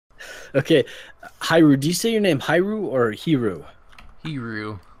Okay, Hiru, do you say your name Hiru or Hiru?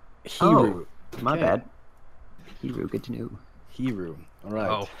 Hiru. Hiru. My Okay. bad. Hiru, good to know. Hiru. All right.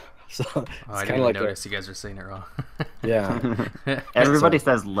 Oh. So Oh, it's I kind didn't of like notice you guys are saying it wrong. yeah. Everybody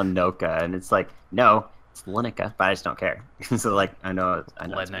says Llennoca, and it's like, no, it's Llennoca, but I just don't care. So like, I know it's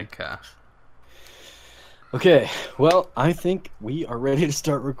me. Llennoca. Okay, well, I think we are ready to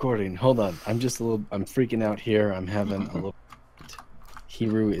start recording. Hold on, I'm freaking out here. I'm having a little.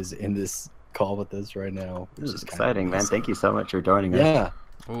 Hiru is in this call with us right now. This is exciting, man. Thank you so much for joining us. Yeah.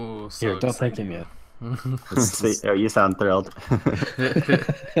 Ooh, so Here, don't thank exciting. him yet. Oh, you sound thrilled. So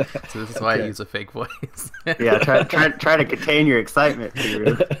this is why I Okay. use a fake voice. Yeah, try to contain your excitement,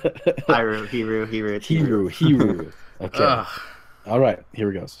 Hiru. Hiru. It's Hiru. Okay. Ugh. All right, here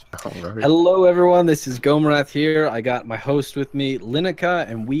we goes. All right. Hello, everyone. This is Gomirath here. I got my host with me, Llennoca,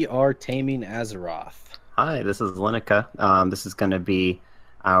 and we are Taming Azeroth. Hi, this is Llennoca. This is going to be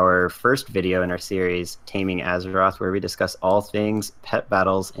our first video in our series, Taming Azeroth, where we discuss all things pet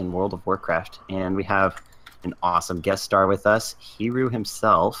battles in World of Warcraft. And we have an awesome guest star with us, Hiru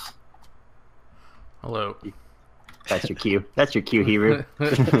himself. Hello. That's your cue. That's your cue, Hiru.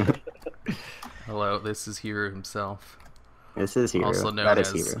 Hello, this is Hiru himself. This is Hiru. Also known That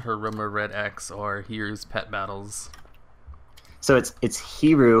as is Hiru. Hirumaredx or Hiru's Pet Battles. So it's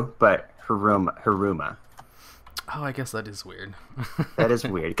Hiru, but Hiruma. Oh, I guess that is weird. That is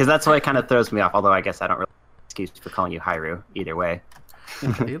weird, because that's why it kind of throws me off, although I guess I don't really have an excuse for calling you Hiru either way.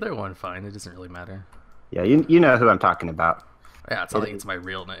 Either one, fine. It doesn't really matter. Yeah, you know who I'm talking about. Yeah, it's not like it's my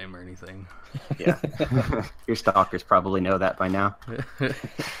real name or anything. Yeah. Your stalkers probably know that by now.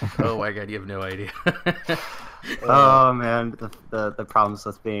 Oh my god, you have no idea. Oh man, the problems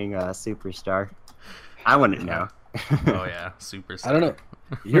with being a superstar. I wouldn't know. Oh yeah, superstar. I don't know.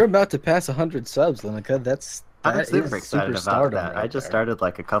 You're about to pass 100 subs, Llennoca. I'm super excited about that. I just started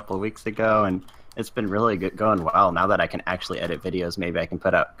like a couple of weeks ago, and it's been really going well. Now that I can actually edit videos, maybe I can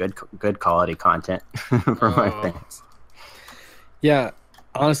put out good quality content for my fans. Yeah,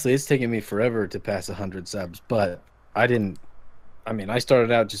 honestly, it's taken me forever to pass 100 subs, but I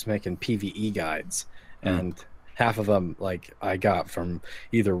started out just making PVE guides, and half of them I got from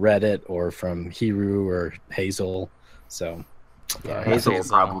either Reddit or from Hiru or Hazel. So yeah, Hazel will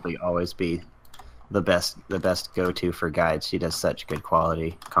probably always be the best go-to for guides. She does such good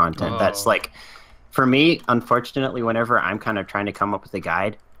quality content. That's like, for me, unfortunately, whenever I'm kind of trying to come up with a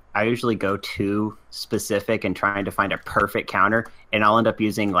guide, I usually go too specific and trying to find a perfect counter, and I'll end up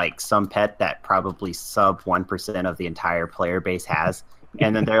using like some pet that probably sub 1% of the entire player base has.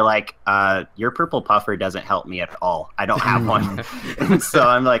 And then they're like, your purple puffer doesn't help me at all. I don't have one. And so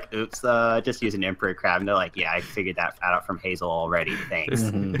I'm like, oops, just use an emperor crab. And they're like, yeah, I figured that out from Hazel already. Thanks.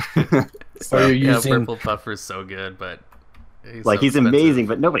 So you're using... purple puffer's so good, but he's amazing,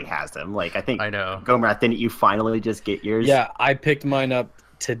 but nobody has him. Like, I think I know. Gomirath, didn't you finally just get yours? Yeah, I picked mine up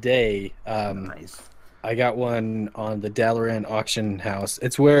today. Nice. I got one on the Dalaran auction house.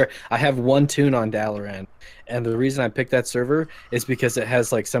 It's where I have one tune on Dalaran, and the reason I picked that server is because it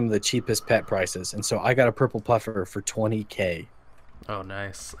has like some of the cheapest pet prices, and so I got a purple puffer for 20K. Oh,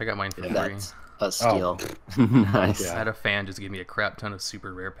 nice! I got mine for free. That's a steal. Nice. I had a fan just give me a crap ton of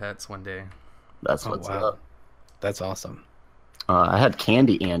super rare pets one day. That's what's up. That's awesome. I had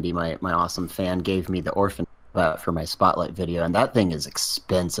Candy Andy, my awesome fan, gave me the orphan for my spotlight video, and that thing is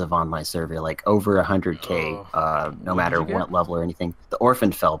expensive on my server, like over 100K, no matter what level or anything. The orphan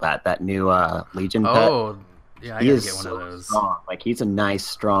fellbat, that new Legion pet. Oh, yeah, I gotta get one of those. Strong. Like, he's a nice,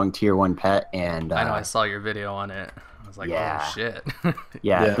 strong tier 1 pet, and I know, I saw your video on it. I was like, oh shit.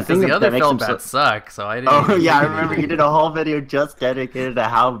 Yeah. Because the other fellbats suck, so I didn't. Oh yeah, I remember you did a whole video just dedicated to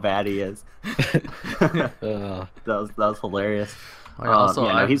how bad he is. That was hilarious. Also,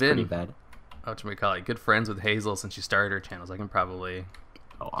 yeah, no, he's pretty bad. Whatchamacallit, good friends with Hazel since she started her channels. I can probably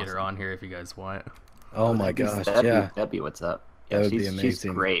get her on here if you guys want. Oh my gosh, that'd be what's up. Yeah, she's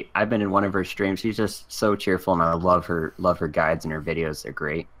great. I've been in one of her streams. She's just so cheerful, and I love her guides and her videos. They're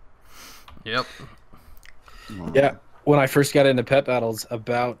great. Yep. Yeah, when I first got into pet battles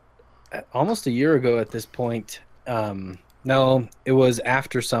about almost a year ago at this point, no, it was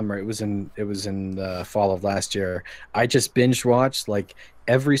after summer. It was in the fall of last year. I just binge watched like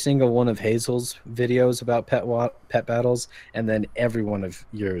every single one of Hazel's videos about pet battles, and then every one of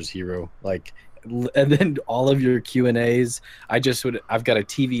yours, Hiru. And then all of your Q&As. I've got a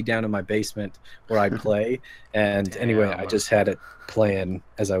TV down in my basement where I play, and anyway, I just had it playing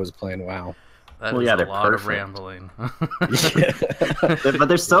as I was playing WoW. That is a lot of rambling. But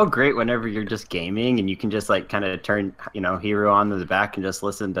they're so great whenever you're just gaming and you can just like kind of turn, Hiru on to the back and just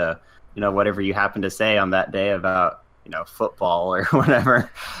listen to, whatever you happen to say on that day about, football or whatever.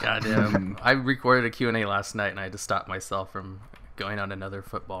 Goddamn. I recorded a Q&A last night, and I had to stop myself from going on another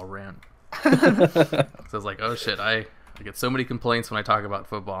football rant. So I was like, oh shit, I get so many complaints when I talk about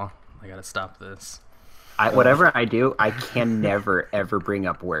football. I gotta stop this. Whatever I do, I can never, ever bring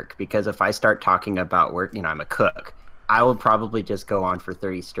up work, because if I start talking about work, I'm a cook, I will probably just go on for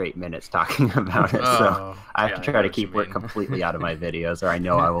 30 straight minutes talking about it. So I have to try to keep work completely out of my videos, or I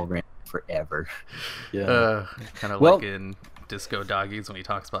know I will rant forever. Yeah. Kind of like in Disco Doggies when he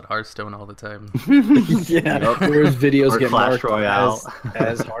talks about Hearthstone all the time. Yeah, where his videos get Clash marked Royale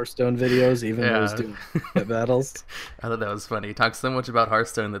as Hearthstone videos, even though he's doing pet battles. I thought that was funny. He talks so much about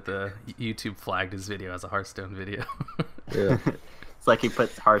Hearthstone that the YouTube flagged his video as a Hearthstone video. Yeah, it's like he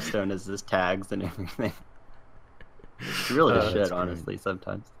puts Hearthstone as his tags and everything. He really should, honestly,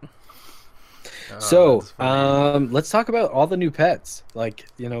 sometimes. So, let's talk about all the new pets. Like,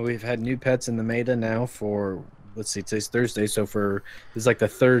 we've had new pets in the meta now for, let's see, today's Thursday, so this is like the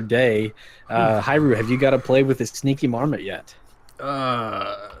third day. Hiru, have you got to play with the Sneaky Marmot yet?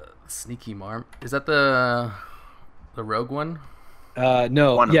 Sneaky Marmot? Is that the rogue one?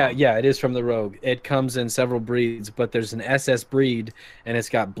 No, yeah, it is from the rogue. It comes in several breeds, but there's an SS breed, and it's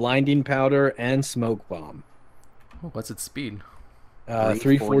got blinding powder and smoke bomb. Oh, what's its speed?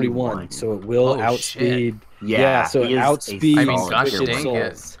 341, so it will outspeed. Shit. Yeah, so it outspeeds. I mean, gosh dang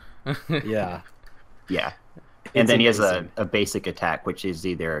souls. it. Yeah. And then he has a basic attack, which is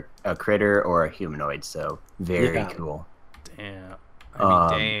either a critter or a humanoid, so very cool. Damn.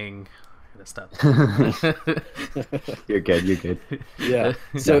 I mean, dang. I gotta stop. You're good. Yeah.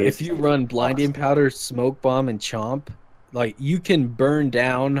 So if you run blinding powder, smoke bomb, and chomp, like you can burn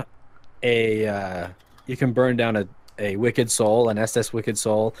down a Wicked Soul, an SS Wicked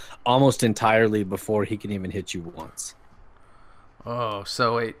Soul, almost entirely before he can even hit you once. Oh,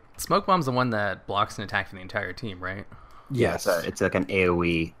 so wait, Smoke Bomb's the one that blocks an attack from the entire team, right? Yes. Yeah, it's like an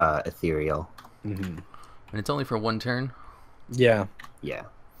AoE ethereal. Mm-hmm. And it's only for one turn? Yeah. Yeah.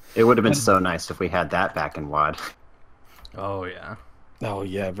 It would have been so nice if we had that back in WoD. Oh, yeah. Oh,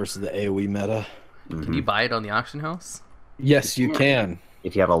 yeah, versus the AoE meta. Mm-hmm. Can you buy it on the auction house? Yes, you can.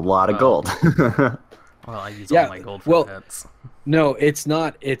 If you have a lot of gold. Well, I use all my gold for pets. No, it's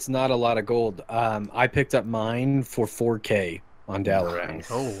not a lot of gold. I picked up mine for 4K on Dalaran. Nice.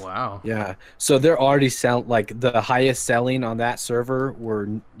 Oh, wow. Yeah. So they're already like the highest selling on that server were,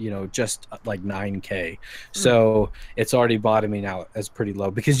 just like 9K. So it's already bottoming out as pretty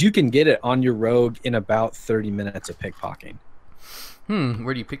low because you can get it on your rogue in about 30 minutes of pickpocketing.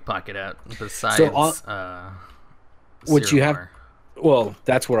 Where do you pickpocket at besides what you have? Well,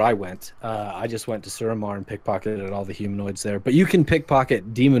 that's where I went. I just went to Suramar and pickpocketed all the humanoids there. But you can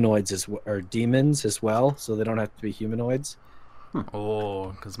pickpocket demonoids or demons as well, so they don't have to be humanoids. Oh,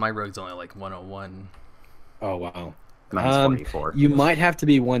 because my rogue's only like 101. Oh, wow. Mine's 44. You might have to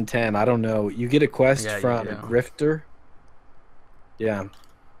be 110. I don't know. You get a quest from a grifter. Yeah.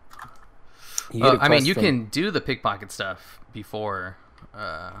 I mean, you can do the pickpocket stuff before,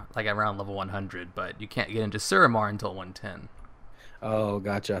 like around level 100, but you can't get into Suramar until 110. Oh,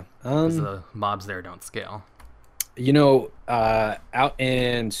 gotcha. Because the mobs there don't scale. Out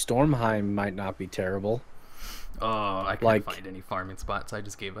in Stormheim might not be terrible. Oh, I couldn't find any farming spots. I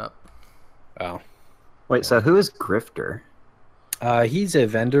just gave up. Oh. Wait, so who is Grifter? He's a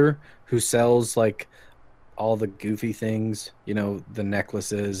vendor who sells like all the goofy things, the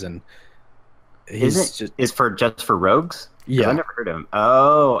necklaces, and is for rogues? Yeah, I never heard of him.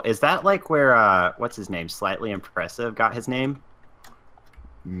 Oh, is that like where what's his name? Slightly Impressive got his name?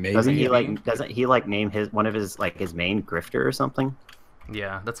 Maybe. Doesn't he name one of his main grifter or something?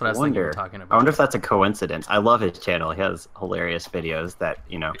 Yeah, that's what I was thinking of talking about. I wonder if that's a coincidence. I love his channel. He has hilarious videos that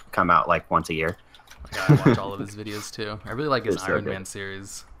come out like once a year. I watch all of his videos too. I really like his Iron Man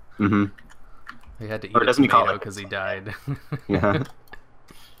series. Mm-hmm. He had to eat a tomato because he died. Yeah.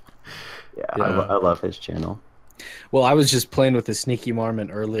 I love his channel. Well, I was just playing with the Sneaky Marmot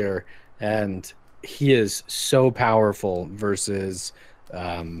earlier, and he is so powerful versus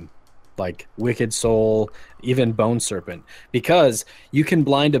like Wicked Soul, even Bone Serpent, because you can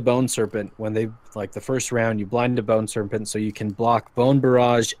blind a Bone Serpent when they the first round. You blind a Bone Serpent so you can block Bone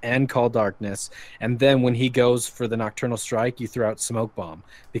Barrage and Call Darkness, and then when he goes for the Nocturnal Strike, you throw out Smoke Bomb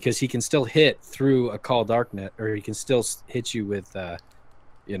because he can still hit through a Call Darkness, or he can still hit you with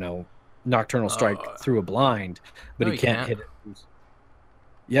Nocturnal Strike through a blind, but he can't hit it.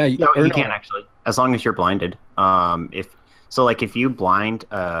 Yeah, you can actually, as long as you're blinded. If you blind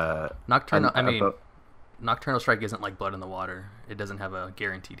Nocturnal Strike isn't like Blood in the Water. It doesn't have a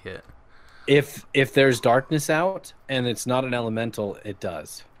guaranteed hit. If there's darkness out and it's not an elemental, it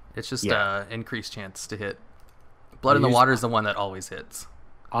does. It's just increased chance to hit. Blood in the Water is the one that always hits.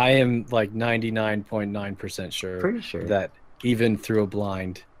 I am like 99.9% sure. Pretty sure that even through a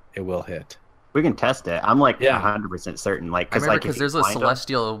blind, it will hit. We can test it. I'm like 100% certain. Like, because there's a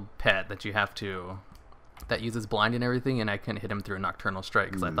celestial pet that you have to that uses blind and everything, and I couldn't hit him through a Nocturnal Strike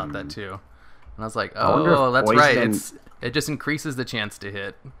because I thought that too. And I was like, oh, that's right. It just increases the chance to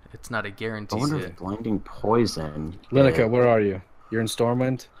hit. It's not a guarantee. I wonder if blinding poison. Llennoca, where are you? You're in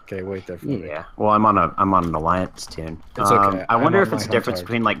Stormwind? Okay, wait there for me. Yeah. Well, I'm on an alliance tune. It's okay. I wonder if it's a difference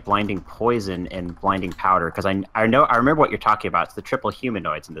between like blinding poison and blinding powder, because I remember what you're talking about. It's the triple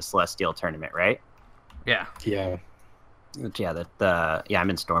humanoids in the Celestial tournament, right? Yeah. Yeah. Yeah. I'm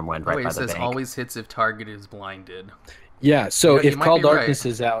in Stormwind right by the bank. It says always hits if target is blinded. Yeah. So if Call Darkness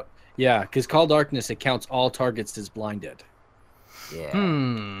is out, yeah, because Call Darkness, it counts all targets as blinded.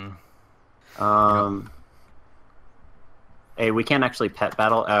 Yeah. Hey, we can't actually pet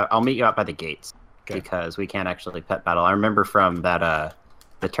battle. I'll meet you out by the gates because we can't actually pet battle. I remember from that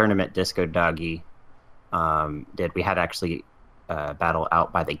the tournament Disco Doggy we had actually battle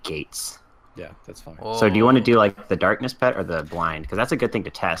out by the gates. Yeah, that's fine. So do you want to do like the darkness pet or the blind? Because that's a good thing to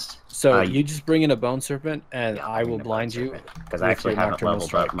test. So you just bring in a Bone Serpent and I will blind you. Because I actually haven't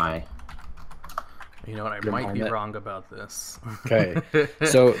leveled up my... You know what? I might be wrong about this. Okay.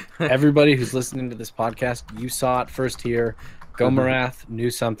 So everybody who's listening to this podcast, you saw it first here. Gomirath knew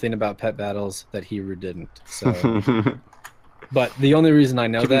something about pet battles that Hiru didn't. So, but the only reason I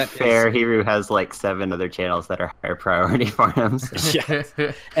know that is Hiru has like 7 other channels that are higher priority for him. So.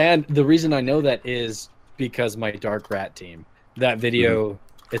 Yeah. And the reason I know that is because my Dark Rat team. That video,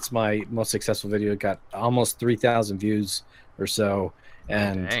 it's my most successful video. It got almost 3,000 views or so.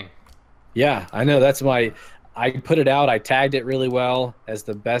 And dang. Yeah, I know. I put it out. I tagged it really well as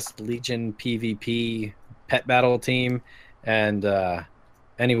the best Legion PvP pet battle team. And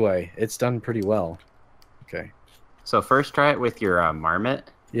anyway, it's done pretty well. Okay. So first try it with your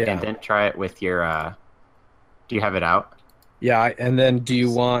Marmot. Yeah. And then try it with your... do you have it out? Yeah, and then do you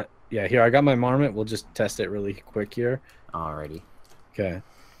want... Yeah, here, I got my Marmot. We'll just test it really quick here. Alrighty. Okay.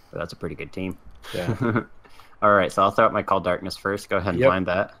 So that's a pretty good team. Yeah. All right, so I'll throw out my Call Darkness first. Go ahead and blind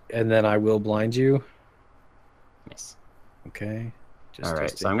that. And then I will blind you. Yes. Okay. All right,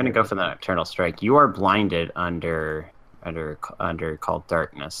 so I'm going to go for the Nocturnal Strike. You are blinded under Call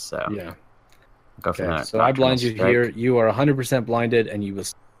Darkness, so yeah. Go for that. So I blind you here. You are 100% blinded, and you will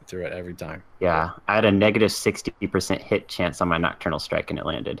through it every time. Yeah, I had a negative 60% hit chance on my Nocturnal Strike, and it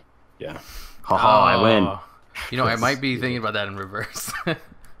landed. Yeah. I win. You know, I might be thinking about that in reverse.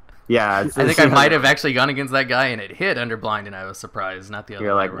 Yeah, I think I might have actually gone against that guy and it hit under blind, and I was surprised, not the other way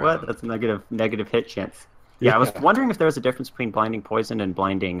around. You're like, what? That's a negative hit chance. Yeah, I was wondering if there was a difference between blinding poison and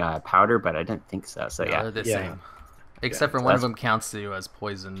blinding powder, but I didn't think so. So they're the same. Except for one of them counts you as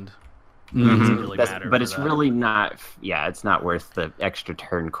poisoned. Mm-hmm. It doesn't really matter. But it's really not. Yeah, it's not worth the extra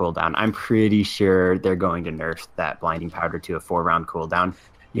turn cooldown. I'm pretty sure they're going to nerf that blinding powder to a 4-round cooldown.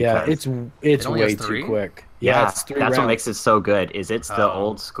 Yeah, it's way too quick. Yeah, it's 3 rounds. What makes it so good. Is it's the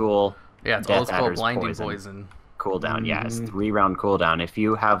old school. Yeah, it's old school blinding poison cooldown. Mm-hmm. Yeah, it's 3-round cooldown. If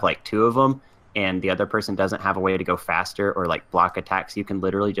you have like 2 of them and the other person doesn't have a way to go faster or like block attacks, you can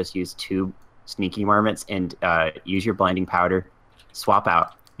literally just use 2 sneaky marmots and use your blinding powder, swap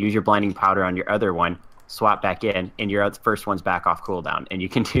out, use your blinding powder on your other one, swap back in, and your first one's back off cooldown, and you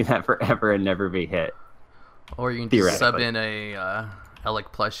can do that forever and never be hit. Or you can just sub in a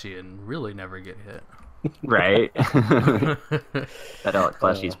Alec plushie and really never get hit. Right. That Alec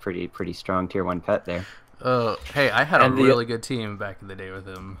plushie is pretty strong tier 1 pet there. Hey, I had a really good team back in the day with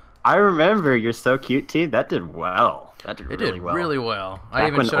him. I remember your So Cute team. That did well. That did really well. Back I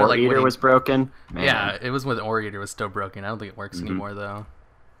even when showed Ore-Eater was broken. Man. Yeah, it was when Ore-Eater was still broken. I don't think it works anymore though.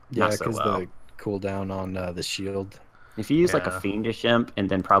 Yeah, because the cooldown on the shield. If you use like a Fiendish Imp and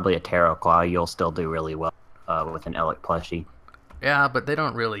then probably a Tarot Claw, you'll still do really well with an Alec plushie. Yeah, but they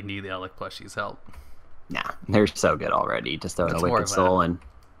don't really need the Alec plushie's help. Nah, they're so good already. Just throw in a Wicked Soul and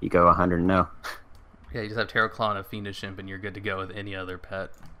you go 100-0. Yeah, you just have Tarot Claw and a Fiendish Imp and you're good to go with any other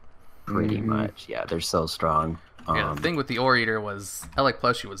pet. Pretty much, yeah. They're so strong. Yeah, the thing with the Ore-Eater was Alec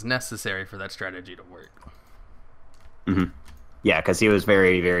plushie was necessary for that strategy to work. Mm-hmm. Yeah, because he was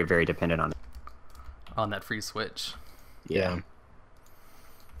very, very, very dependent on it. On that free switch. Yeah.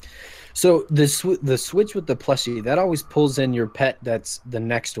 So the switch with the plushie, that always pulls in your pet that's the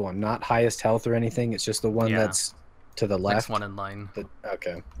next one, not highest health or anything. It's just the one that's to the left. Next one in line.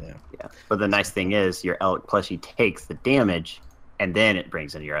 Okay, yeah. But the nice thing is your Alec plushie takes the damage, and then it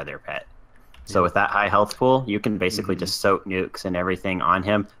brings in your other pet. So with that high health pool, you can basically just soak nukes and everything on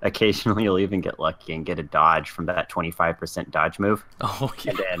him. Occasionally, you'll even get lucky and get a dodge from that 25% dodge move. Oh,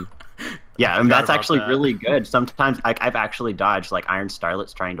 yeah. And then Yeah, and that's actually really good. Sometimes I've actually dodged like Iron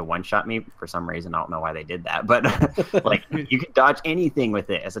Starlets trying to one-shot me for some reason. I don't know why they did that, but like you can dodge anything with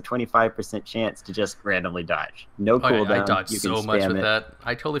it as a 25% chance to just randomly dodge. No cooldown. I dodged so much with that.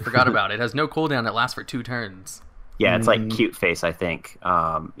 I totally forgot about it. It has no cooldown. It lasts for 2 turns. Yeah, it's like Cute Face, I think.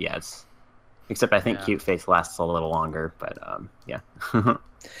 Yeah, except I think Cute Face lasts a little longer, but yeah.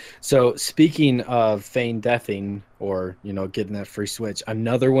 So speaking of feign deathing, or getting that free switch,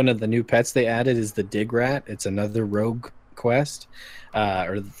 another one of the new pets they added is the Dig Rat. It's another rogue quest,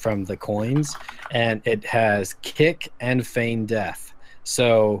 or from the coins, and it has kick and feign death.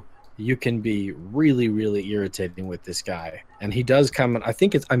 So you can be really, really irritating with this guy. And he does come.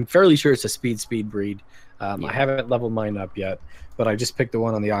 I'm fairly sure it's a speed breed. I haven't leveled mine up yet, but I just picked the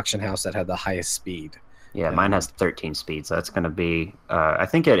one on the auction house that had the highest speed. Yeah, mine has 13 speed, so that's going to be... I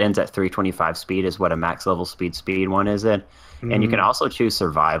think it ends at 325 speed is what a max level speed one is in. And you can also choose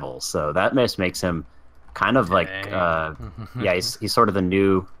survival, so that just makes him kind of like... yeah, he's sort of the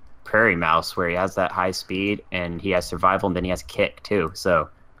new prairie mouse, where he has that high speed, and he has survival, and then he has kick, too. So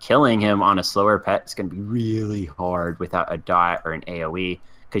killing him on a slower pet is going to be really hard without a dot or an AoE,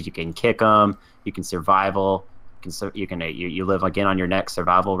 because you can kick him, you can survival... You live again on your next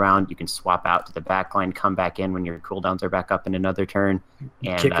survival round. You can swap out to the back line, come back in when your cooldowns are back up in another turn,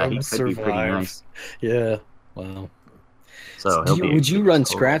 and he could be pretty nice. Yeah, wow. So would you run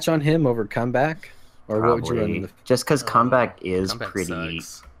Scratch on him over Comeback, or probably. What would you run? Just because Comeback is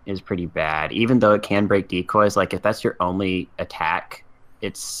pretty bad, even though it can break decoys. Like if that's your only attack,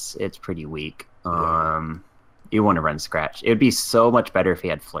 it's pretty weak. You want to run Scratch. It would be so much better if he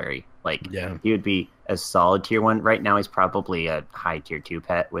had Flurry. Like he would be a solid tier 1. Right now he's probably a high tier 2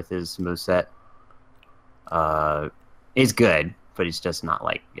 pet with his moveset. He's good, but he's just not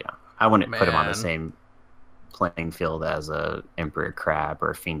like, I wouldn't put him on the same playing field as a Emperor Crab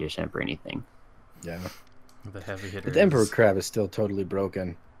or a Fiendish Imp or anything. Yeah. The heavy hitter. But the Emperor Crab is still totally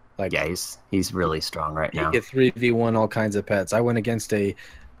broken. Like, yeah, he's really strong right now. You get 3v1 all kinds of pets. I went against a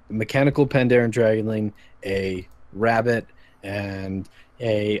mechanical Pandaren Dragonling, a rabbit, and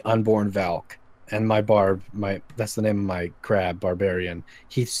a unborn Valk, and that's the name of my crab, Barbarian.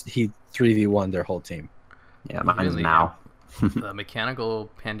 He 3v1 their whole team. Yeah, mine's now. The mechanical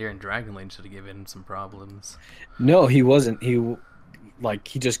Pandaren Dragonling should have given him some problems. No, he wasn't.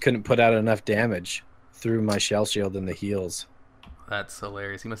 He just couldn't put out enough damage through my shell shield and the heals. That's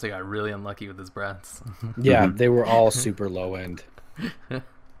hilarious. He must have got really unlucky with his breaths. Yeah, they were all super low end.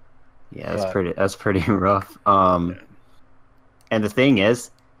 Yeah, that's pretty rough. And the thing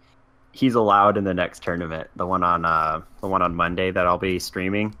is, he's allowed in the next tournament, the one on Monday that I'll be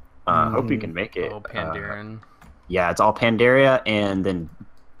streaming. Hope you can make it. Oh, Pandaren. Yeah, it's all Pandaria and then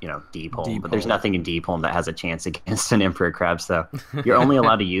Deep Home. But there's nothing in Deep Home that has a chance against an Emperor Crab. So you're only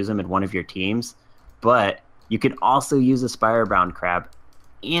allowed to use him in one of your teams. But you can also use a Spirebound Crab,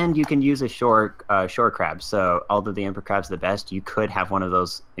 and you can use a Shore Crab. So although the Emperor Crab's the best, you could have one of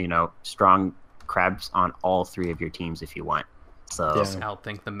those strong crabs on all 3 of your teams if you want. So just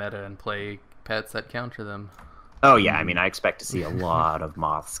outthink the meta and play pets that counter them. Oh yeah, I mean I expect to see a lot of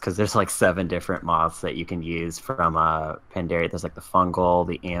moths, because there's like 7 different moths that you can use from Pandaria. There's like the fungal,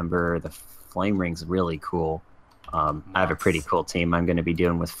 the amber, the flame ring's really cool. I have a pretty cool team I'm going to be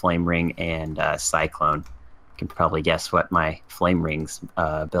doing with flame ring and cyclone. You can probably guess what my flame ring's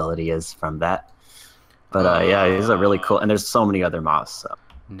ability is from that. But yeah, it's a really cool, and there's so many other moths. So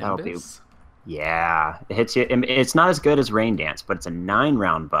Nimbus? Yeah, it hits you. It's not as good as Rain Dance, but it's a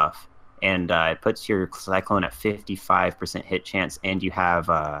 9-round buff, and it puts your Cyclone at 55% hit chance, and you have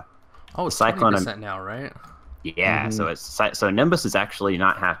it's Cyclone 20% now, right? Yeah, so Nimbus is actually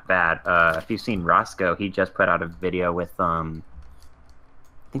not half bad. If you've seen Roscoe, he just put out a video with I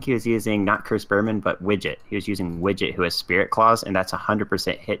think he was using not Curse Berman, but Widget. He was using Widget, who has Spirit Claws, and that's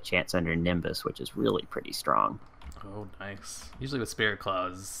 100% hit chance under Nimbus, which is really pretty strong. Oh, nice. Usually with Spirit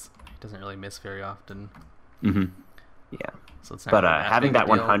Claws, doesn't really miss very often. Yeah. So it's not but having that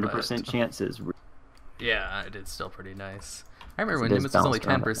 100% chance is... Yeah, it is still pretty nice. I remember when Nimbus was only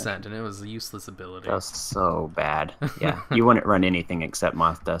 10%, and it was a useless ability. That was so bad. Yeah, you wouldn't run anything except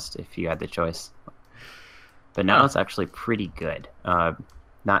Moth Dust if you had the choice. But now it's actually pretty good.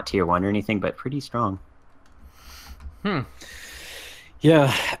 Not tier 1 or anything, but pretty strong.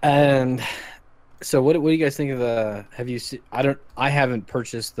 Yeah, and... So what do you guys think of the? Have you seen? I haven't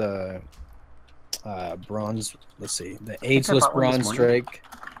purchased the bronze. Let's see, the ageless bronze drake,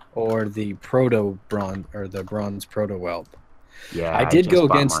 or the proto bronze, or the bronze proto whelp. Yeah, I did go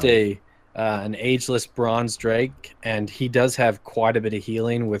against an ageless bronze drake, and he does have quite a bit of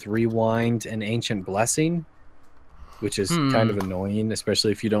healing with rewind and ancient blessing. which is kind of annoying,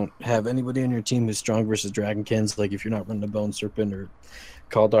 especially if you don't have anybody on your team who's strong versus Dragonkins. Like if you're not running a Bone Serpent or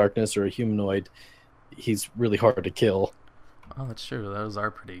Call Darkness or a Humanoid, he's really hard to kill. Oh, that's true. Those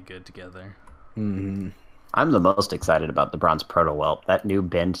are pretty good together. Mm-hmm. I'm the most excited about the Bronze Proto-Whelp. That new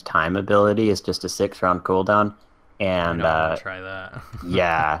Bend Time ability is just a 6-round cooldown. And I want to try that.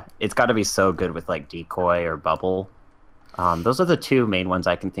 yeah, it's got to be so good with like Decoy or Bubble. Those are the two main ones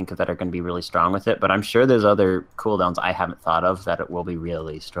I can think of that are going to be really strong with it. But I'm sure there's other cooldowns I haven't thought of that it will be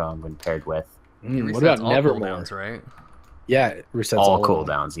really strong when paired with. What about Nevermore? Cooldowns, right? Yeah, it resets all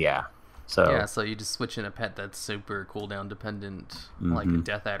cooldowns. Yeah. So you just switch in a pet that's super cooldown dependent, like a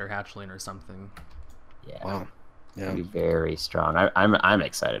Death Adder Hatchling or something. Yeah. Wow. Yeah. Be very strong. I'm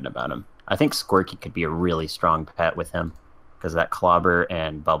excited about him. I think Squirky could be a really strong pet with him because that Clobber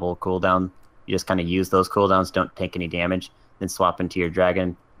and Bubble cooldown, you just kind of use those cooldowns, don't take any damage, then swap into your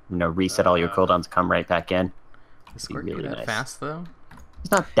dragon, reset all your cooldowns, come right back in. Is Squirky really that fast though?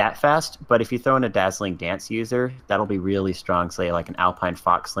 He's not that fast, but if you throw in a Dazzling Dance user, that'll be really strong. Say like an Alpine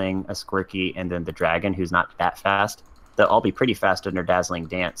Foxling, a Squirky, and then the dragon who's not that fast. They'll all be pretty fast under Dazzling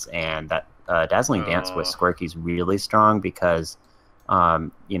Dance, and that Dazzling Dance with Squirky's really strong because,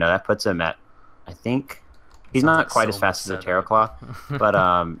 that puts him at, I think, he's not quite as fast as a Terraclaw, but,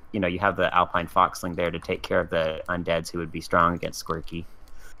 you have the Alpine Foxling there to take care of the undeads who would be strong against Squirky,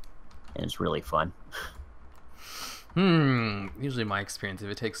 and it's really fun. Usually my experience, if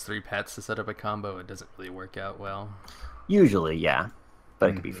it takes 3 pets to set up a combo, it doesn't really work out well. Usually, yeah,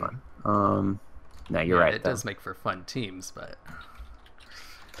 but it could be fun. No, you're right. It does make for fun teams, but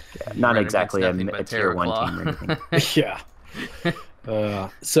not exactly a tier 1 team or anything. Yeah.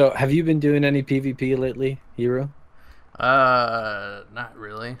 So, have you been doing any PvP lately, Hiru? Not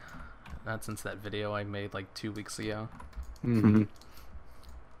really. Not since that video I made like 2 weeks ago. Mm-hmm.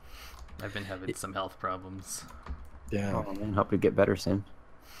 I've been having some health problems. Yeah. Oh, man, hope you get better soon.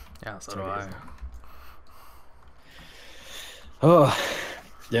 Yeah, so do I. Oh,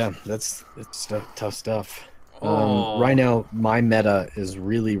 yeah, it's tough stuff. Right now, my meta is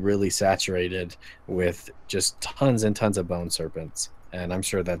really, really saturated with just tons and tons of Bone Serpents, and I'm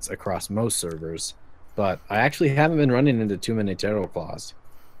sure that's across most servers. But I actually haven't been running into too many Terraclaws.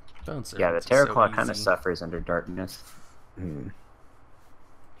 Yeah, the Terraclaw kind of suffers under darkness.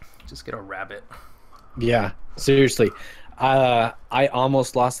 Just get a rabbit. Yeah, seriously. I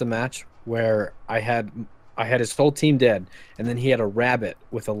almost lost the match where I had his whole team dead, and then he had a rabbit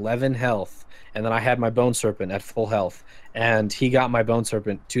with 11 health, and then I had my Bone Serpent at full health, and he got my Bone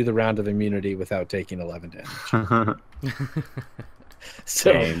Serpent to the round of immunity without taking 11 damage.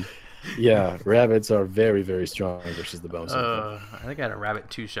 So, yeah, rabbits are very, very strong versus the Bone Serpent. I think I had a rabbit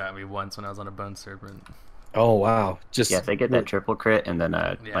 2-shot me once when I was on a Bone Serpent. Oh, wow. If they get that triple crit and then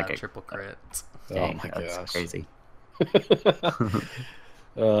a triple crit. Dang, oh my that's gosh. crazy.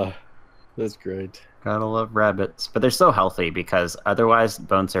 That's great. Gotta love rabbits, but they're so healthy because otherwise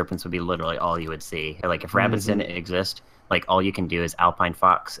Bone Serpents would be literally all you would see. Like if rabbits didn't exist, like all you can do is Alpine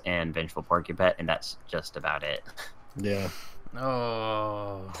Fox and Vengeful Porcupet, and that's just about it. Yeah.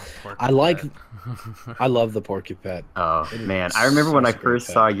 Oh, I love the Porcupet. Oh man, I remember when I first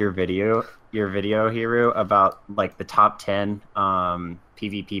saw your video, Hiru, about like the top 10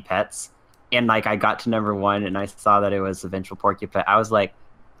 PvP pets, and like I got to number 1 and I saw that it was the Vengeful Porcupet. I was like,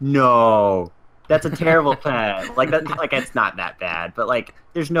 no, that's a terrible pet. Like that, like it's not that bad, but like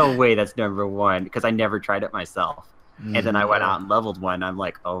there's no way that's number 1 because I never tried it myself. And then I went out and leveled one. I'm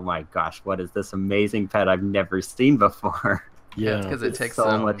like, oh my gosh, what is this amazing pet I've never seen before? Yeah, because it takes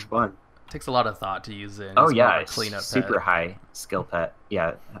so much fun. It takes a lot of thought to use it. Oh yeah, cleanup super pet. High skill pet.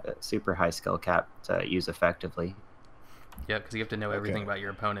 Yeah, super high skill cap to use effectively. Yeah, because you have to know everything about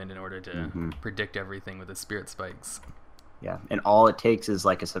your opponent in order to predict everything with the spirit spikes. Yeah, and all it takes is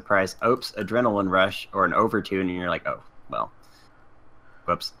like a surprise, oops, adrenaline rush or an overtune, and you're like, oh, well,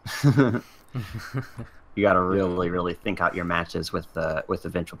 whoops. You got to really, really think out your matches with the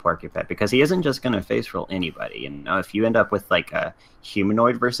Vengeful Porcupet because he isn't just going to face roll anybody. And if you end up with like a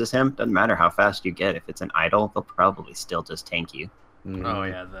humanoid versus him, doesn't matter how fast you get. If it's an idol, they'll probably still just tank you. Oh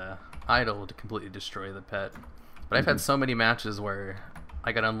yeah, the idol would completely destroy the pet. But I've had so many matches where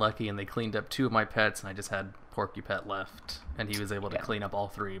I got unlucky and they cleaned up 2 of my pets and I just had Porcupet left and he was able to clean up all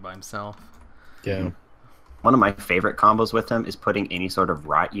 3 by himself. Yeah. One of my favorite combos with him is putting any sort of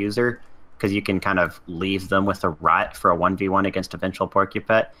rot user, because you can kind of leave them with a rot for a 1v1 against a Vengeful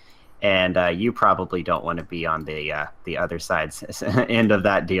Porcupet, and you probably don't want to be on the other side's end of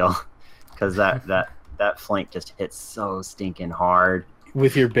that deal, because that flank just hits so stinking hard.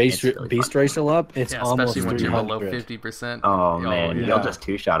 with your really beast ratio up, it's almost especially when you're below 300. 50%. Oh man, yeah. you'll just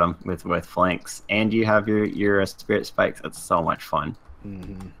two-shot them with flanks, and you have your spirit spikes. That's so much fun.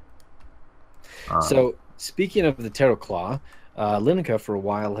 So speaking of the Terror Claw, Llennoca for a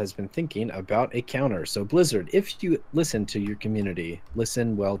while has been thinking about a counter. So Blizzard, if you listen to your community,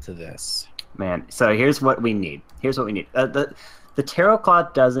 listen well to this. Man, so here's what we need. The Terror Claw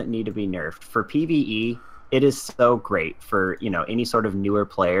doesn't need to be nerfed. For PvE, it is so great for, any sort of newer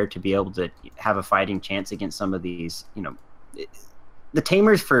player to be able to have a fighting chance against some of these, the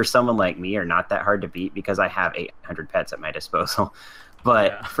tamers for someone like me are not that hard to beat because I have 800 pets at my disposal.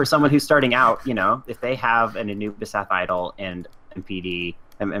 But for someone who's starting out, if they have an Anubis Idol and MPD,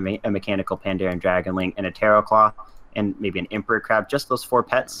 a mechanical Pandaren Dragonling, and a Terror Claw, and maybe an Emperor Crab, just those 4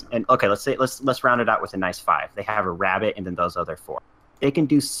 pets. And okay, let's round it out with a nice 5. They have a rabbit and then those other 4. They can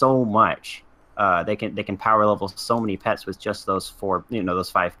do so much. They can power level so many pets with just those 4,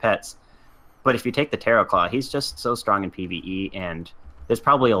 those 5 pets. But if you take the Terror Claw, he's just so strong in PvE, and there's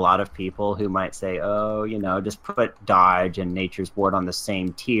probably a lot of people who might say, oh, just put Dodge and Nature's Ward on the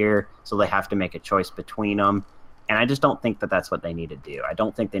same tier, so they have to make a choice between them. And I just don't think that that's what they need to do. I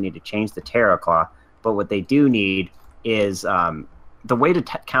don't think they need to change the Terror Claw, but what they do need is the way to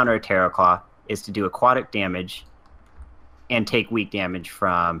counter a Terror Claw is to do aquatic damage and take weak damage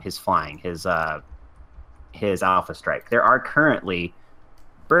from his flying, his Alpha Strike. There are currently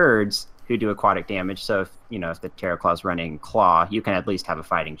birds who do aquatic damage, so if the Terror Claw is running Claw, you can at least have a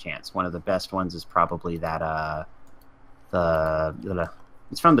fighting chance. One of the best ones is probably that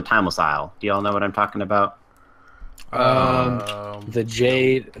it's from the Timeless Isle. Do y'all know what I'm talking about? The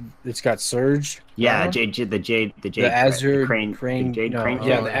Jade, it's got Surge. Yeah, the Jade, the Azure Crane.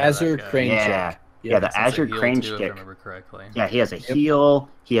 Yeah, the Azure Crane. Yeah, the Azure Crane too, if I stick. remember correctly. Yeah, he has a heal,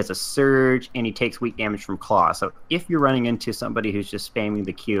 he has a surge, and he takes weak damage from Claw. So if you're running into somebody who's just spamming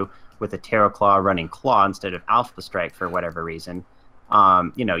the queue with a Terror Claw running Claw instead of Alpha Strike for whatever reason,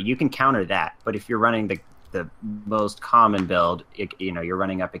 you can counter that. But if you're running the most common build, you're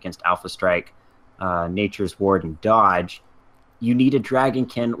running up against Alpha Strike, Nature's Ward, and Dodge, you need a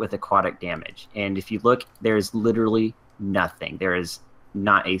Dragonkin with aquatic damage. And if you look, there's literally nothing. There is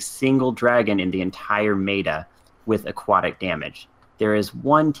not a single dragon in the entire meta with aquatic damage. There is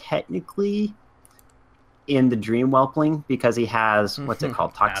one technically in the Dream Whelpling because he has, what's it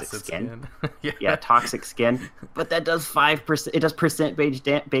called? Toxic skin. Yeah, Toxic Skin. But that does 5%. It does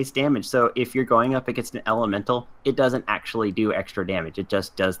percent-based damage. So if you're going up against an elemental, it doesn't actually do extra damage. It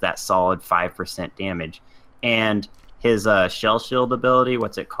just does that solid 5% damage. And his Shell Shield ability,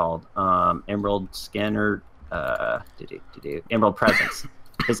 what's it called? Emerald Skin or Emerald Presence.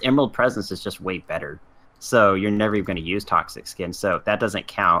 His Emerald Presence is just way better. So you're never even going to use Toxic Skin. So that doesn't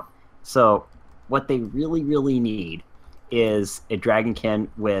count. So what they really, really need is a Dragonkin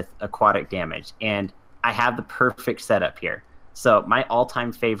with aquatic damage. And I have the perfect setup here. So my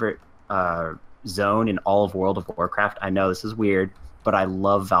all-time favorite zone in all of World of Warcraft, I know this is weird, but I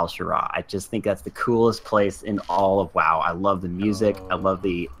love Val'sharah. I just think that's the coolest place in all of WoW. I love the music. I love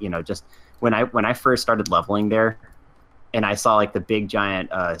the, just when I first started leveling there, and I saw like the big giant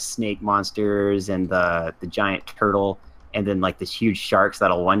snake monsters and the giant turtle, and then like the huge sharks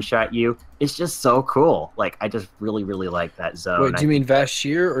that'll one-shot you. It's just so cool. Like I just really, really like that zone. Wait, do you mean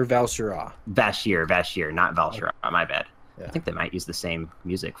Vashj'ir or Val'sharah? Vashj'ir, not Val'sharah. My bad. Yeah. I think they might use the same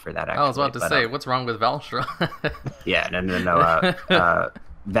music for that. Actually, I was about to say, what's wrong with Val'sharah? Yeah, no.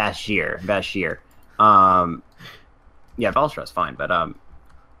 Vashj'ir. Yeah, Val'sharah's fine, but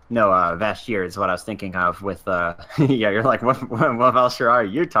no, Vashj'ir is what I was thinking of with yeah, you're like, what Val'sharah are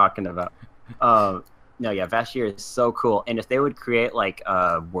you talking about? No, yeah, Vashj'ir is so cool. And if they would create like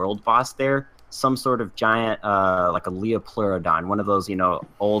a world boss there, some sort of giant like a Leopleurodon, one of those,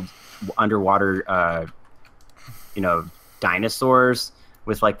 old underwater dinosaurs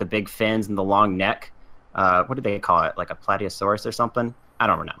with like the big fins and the long neck. What do they call it? Like a Plateosaurus or something? I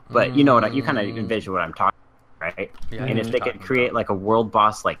don't know. But you kind of envision what I'm talking about, right? Yeah, and if they could create like a world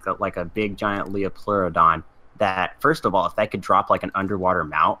boss like a big giant Leopleurodon, that first of all, if that could drop like an underwater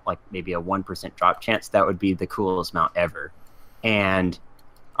mount, like maybe a 1% drop chance, that would be the coolest mount ever. And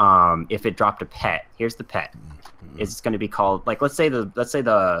if it dropped a pet, here's the pet. It's going to be called, like, let's say the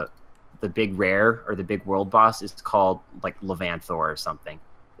big rare or the big world boss is called like Levanthor or something.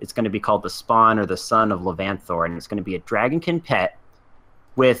 It's going to be called the Spawn or the Son of Levanthor, and it's going to be a Dragonkin pet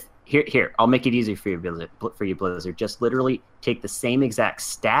with here. I'll make it easy for you, Blizzard. Just literally take the same exact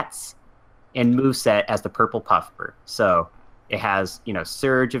stats and moveset as the Purple Puffer. So it has,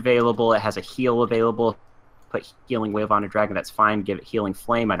 Surge available. It has a heal available. Put Healing Wave on a dragon. That's fine. Give it Healing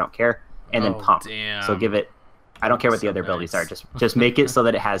Flame. I don't care. And then Pump. Damn. So give it I don't care what the other abilities are. Just make it so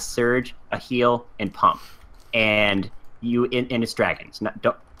that it has Surge, a heal, and Pump. And and it's dragons.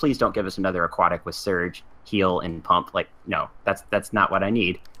 Please don't give us another aquatic with Surge, heal, and Pump. Like, no, that's not what I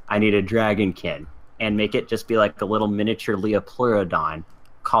need. I need a Dragonkin. And make it just be like a little miniature Leopleurodon.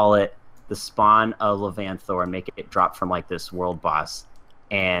 Call it the spawn of Levanthor and make it drop from like this world boss.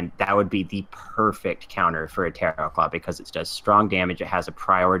 And that would be the perfect counter for a Terror Claw because it does strong damage. It has a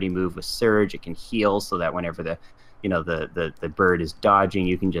priority move with Surge. It can heal so that whenever the bird is dodging,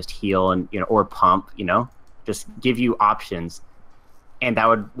 you can just heal and or pump. Just give you options, and that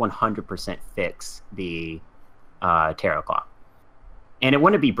would 100% fix the Terror Claw. And it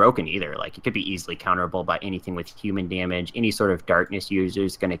wouldn't be broken either. Like, it could be easily counterable by anything with human damage. Any sort of darkness user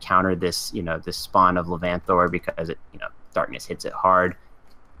is going to counter this, this spawn of Levanthor because darkness hits it hard,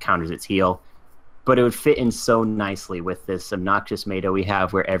 counters its heal. But it would fit in so nicely with this obnoxious meta we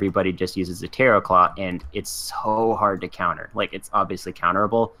have where everybody just uses the Terror Claw, and it's so hard to counter. Like, it's obviously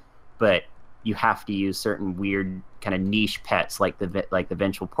counterable, but you have to use certain weird kind of niche pets like the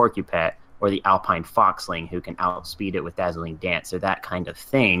Vengeful Porcupet or the Alpine Foxling who can outspeed it with Dazzling Dance or that kind of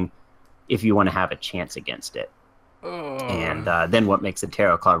thing if you want to have a chance against it. And then what makes a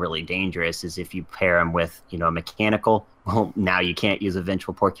Terror Claw really dangerous is if you pair them with, a mechanical, well, now you can't use a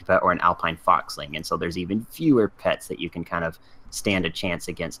Vengeful Porcupet or an Alpine Foxling, and so there's even fewer pets that you can kind of stand a chance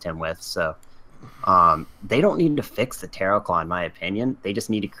against him with. So they don't need to fix the Terror Claw, in my opinion. They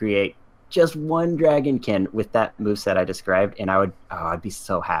just need to create just one Dragonkin with that moveset I described, and I'd be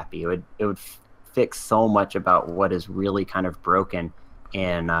so happy. It would fix so much about what is really kind of broken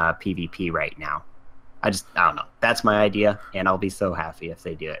in PvP right now. I don't know. That's my idea, and I'll be so happy if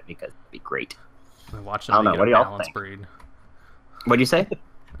they do it because it'd be great. Watch them make it a balanced breed. What'd you say?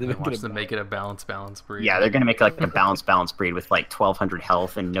 Watch them make it a balanced breed. Yeah, they're gonna make like a balanced breed with like 1200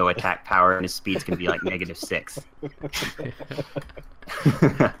 health and no attack power, and his speed's gonna be like -6.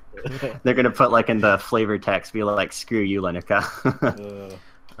 They're gonna put like in the flavor text, be like, "Screw you, Llennoca."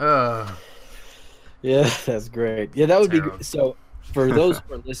 Yeah, that's great. Yeah, that would be so. For those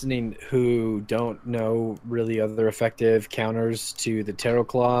who are listening who don't know really other effective counters to the Terror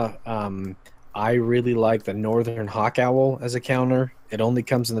Claw, I really like the Northern Hawk Owl as a counter. It only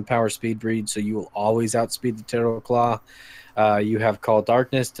comes in the power speed breed, so you will always outspeed the Terror Claw. You have Call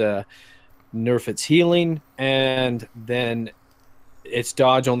Darkness to nerf its healing, and then its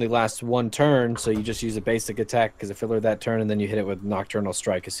dodge only lasts one turn, so you just use a basic attack as a filler that turn, and then you hit it with Nocturnal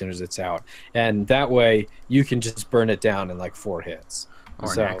Strike as soon as it's out. And that way, you can just burn it down in like 4 hits.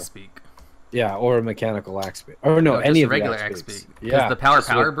 Or an axe beak. Yeah, or a mechanical axe beak. Or no, any just of a regular the axe beak. Yeah, the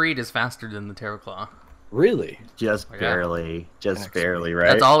power breed is faster than the Terror Claw. Really? Just barely, right?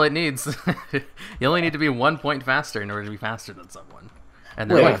 That's all it needs. You only need to be 1 point faster in order to be faster than someone. And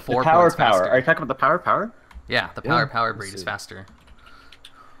they're like 4 points faster. Are you talking about the power? Yeah, the power breed is faster.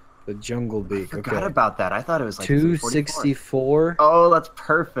 The Jungle Beak. I forgot about that. I thought it was like 264. Oh, that's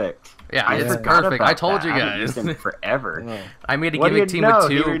perfect. Yeah, it's perfect. I told you guys. I've used forever. Oh. I made a gimmick team with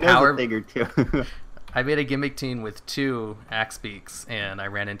 2 power. Too. I made a gimmick team with 2 axe beaks, and I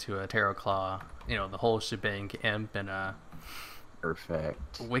ran into a Terror Claw. The whole shebang, imp and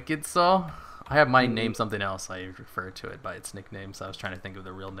perfect. Wicked Soul. I have mine named something else. I refer to it by its nickname, so I was trying to think of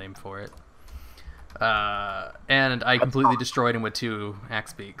the real name for it. And I completely destroyed him with 2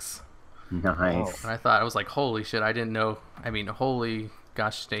 axe beaks. Nice. And I was like, holy shit, I didn't know. I mean, holy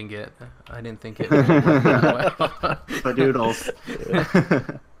gosh dang it. I didn't think it would work that well. Fadoodles.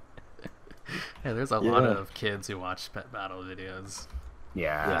 Yeah, there's a lot of kids who watch pet battle videos.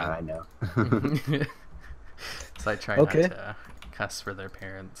 Yeah, I know. So I try not to cuss for their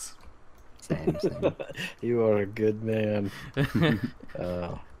parents. Same. You are a good man.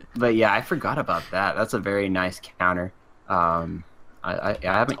 But yeah, I forgot about that. That's a very nice counter. I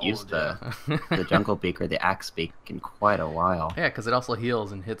haven't used the Jungle Beak or the Axe Beak in quite a while. Yeah, because it also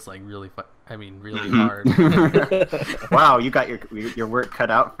heals and hits like really hard. Wow, you got your work cut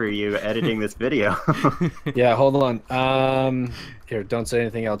out for you editing this video. Yeah, hold on. Here, don't say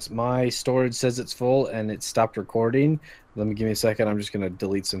anything else. My storage says it's full and it stopped recording. Give me a second. I'm just gonna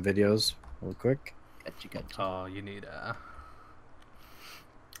delete some videos real quick. Gotcha. Oh, you need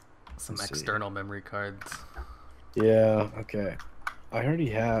some external memory cards. Yeah, okay. I already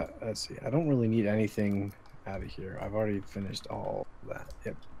have, let's see, I don't really need anything out of here. I've already finished all that.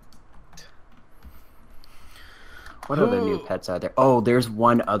 Yep. What other new pets are there? Oh, there's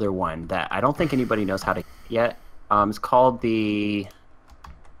one other one that I don't think anybody knows how to yet. It's called the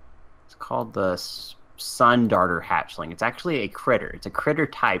Sun Darter Hatchling. It's actually a critter. It's a critter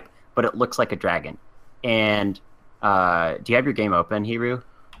type, but it looks like a dragon. And do you have your game open, Hiru?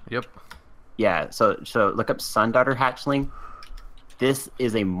 Yep. Yeah, so look up Sun Daughter Hatchling. This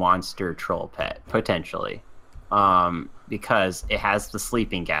is a monster troll pet, potentially. Because it has the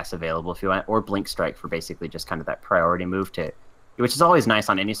sleeping gas available if you want, or Blink Strike for basically just kind of that priority move to, which is always nice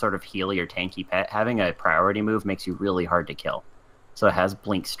on any sort of healy or tanky pet. Having a priority move makes you really hard to kill. So it has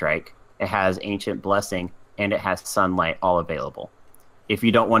Blink Strike, it has Ancient Blessing, and it has Sunlight all available. If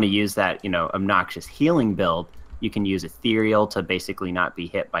you don't want to use that, obnoxious healing build, you can use Ethereal to basically not be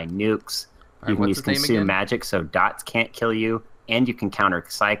hit by nukes. You can use Consume Magic so dots can't kill you, and you can counter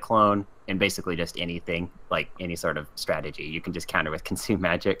Cyclone and basically just anything, like any sort of strategy. You can just counter with Consume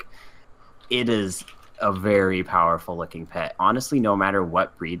Magic. It is a very powerful looking pet. Honestly, no matter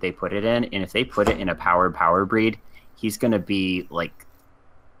what breed they put it in, and if they put it in a power breed, he's going to be like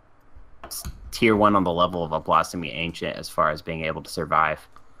tier 1 on the level of a Blossoming Ancient as far as being able to survive,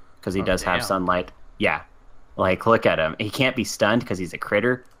 because he does have Sunlight. Yeah, like look at him. He can't be stunned because he's a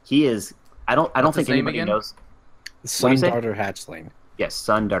critter. He is. I don't think anybody knows. Sun Daughter Hatchling. Yes,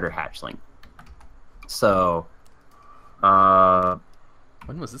 Sun Daughter Hatchling. So,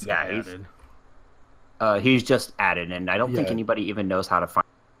 when was this guy added? He's just added, and I don't think anybody even knows how to find.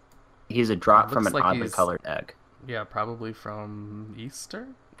 He's a drop from an oddly colored egg. Yeah, probably from Easter.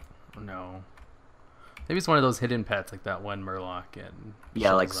 No, maybe it's one of those hidden pets like that one Murloc and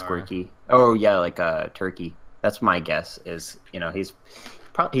like Squirky. Oh yeah, like Turkey. That's my guess. Is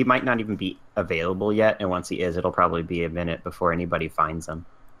he might not even be available yet, and once he is, it'll probably be a minute before anybody finds him.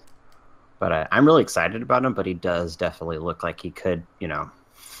 But I'm really excited about him, but he does definitely look like he could,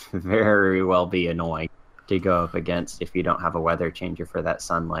 very well be annoying to go up against if you don't have a weather changer for that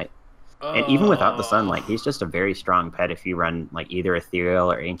Sunlight. And even without the Sunlight, he's just a very strong pet if you run like either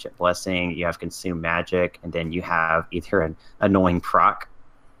Ethereal or Ancient Blessing, you have Consume Magic, and then you have either an annoying proc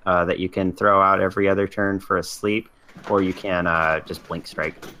that you can throw out every other turn for a sleep, or you can just Blink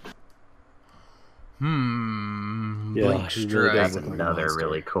Strike. Blink Strike. That's another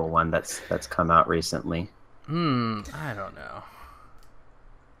really cool one that's come out recently. I don't know.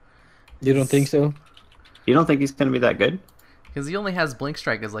 You don't think so? You don't think he's going to be that good? Because he only has Blink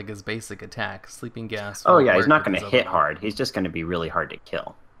Strike as like his basic attack. Sleeping Gas. Oh yeah, he's not going to hit hard. He's just going to be really hard to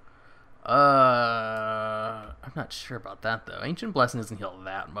kill. I'm not sure about that though. Ancient Blessing doesn't heal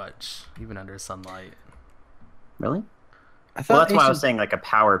that much, even under Sunlight. Really? Well, that's why I was saying like a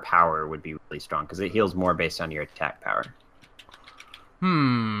power would be really strong, because it heals more based on your attack power.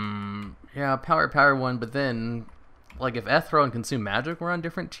 Yeah, power one, but then like if Ethro and Consume Magic were on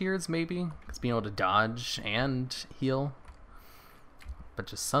different tiers, maybe, because being able to dodge and heal. But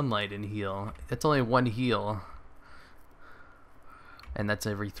just Sunlight and heal, it's only one heal, and that's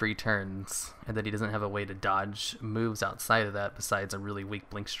every 3 turns, and then he doesn't have a way to dodge moves outside of that besides a really weak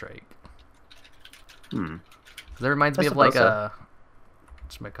Blink Strike. That reminds me of like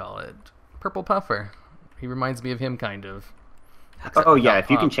Purple Puffer. He reminds me of him kind of. Oh yeah, if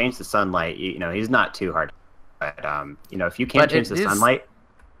you can change the Sunlight, he's not too hard. But if you can't change the Sunlight,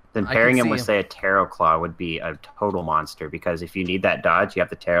 then pairing him with say a Tarot Claw would be a total monster, because if you need that dodge, you have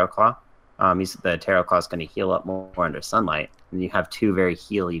the Tarot Claw. The Tarot Claw is going to heal up more under Sunlight, and you have 2 very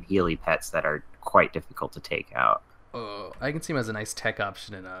healy pets that are quite difficult to take out. I can see him as a nice tech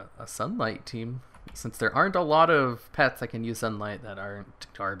option in a Sunlight team, since there aren't a lot of pets that can use Sunlight that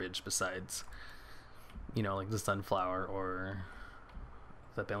aren't garbage besides, like the Sunflower or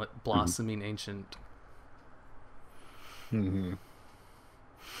the Blossoming Ancient.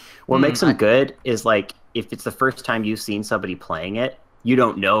 What makes him good is like if it's the first time you've seen somebody playing it, you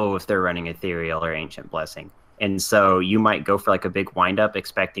don't know if they're running Ethereal or Ancient Blessing. And so you might go for like a big windup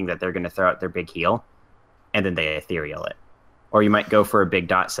expecting that they're going to throw out their big heal, and then they Ethereal it. Or you might go for a big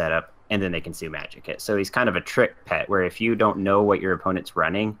dot setup, and then they Consume Magic it. So he's kind of a trick pet, where if you don't know what your opponent's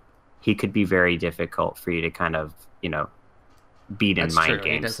running, he could be very difficult for you to kind of, beat in mind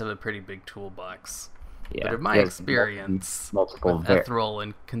games. He does have a pretty big toolbox. Yeah, but in my experience, multiple with Ethereal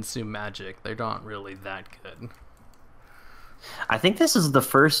and Consume Magic, they're not really that good. I think this is the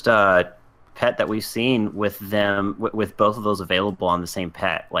first pet that we've seen with them with both of those available on the same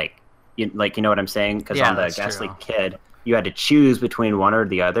pet. Like you know what I'm saying? Because on the Ghastly Kid, you had to choose between one or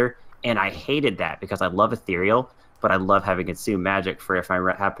the other, and I hated that because I love Ethereal, but I love having Consume Magic for if I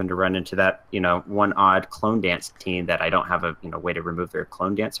happen to run into that one odd Clone Dance team that I don't have a way to remove their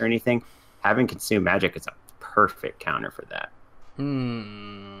Clone Dance or anything. Having Consume Magic is a perfect counter for that.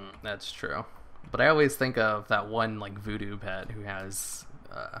 That's true. But I always think of that one like voodoo pet who has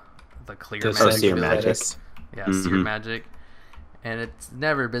the clear magic. Seer Magic. Yeah, Seer Magic. And it's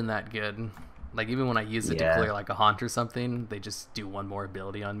never been that good. Like even when I use it to clear like a haunt or something, they just do one more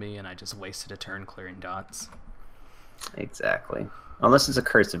ability on me, and I just wasted a turn clearing dots. Exactly. Unless it's a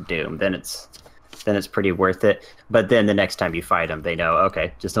Curse of Doom, then it's pretty worth it. But then the next time you fight them, they know,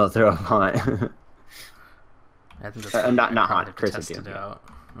 okay, just don't throw a haunt. I think that's not haunt, Curse of Doom. Out.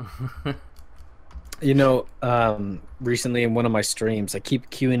 You know, recently in one of my streams, I keep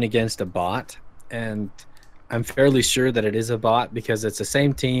queuing against a bot, and I'm fairly sure that it is a bot because it's the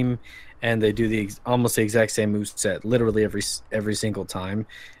same team, and they do almost the exact same moveset literally every single time.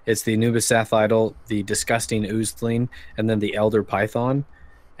 It's the Anubis Sath Idol, the Disgusting Oozling, and then the Elder Python.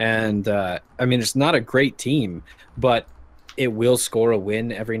 And I mean, it's not a great team, but it will score a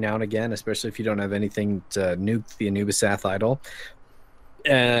win every now and again, especially if you don't have anything to nuke the Anubis Sath Idol.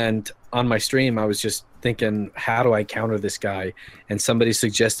 And on my stream, I was just thinking, how do I counter this guy? And somebody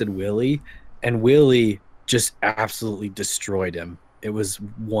suggested Willie, and Willie just absolutely destroyed him. It was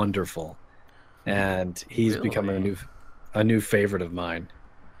wonderful, and he's become a new favorite of mine.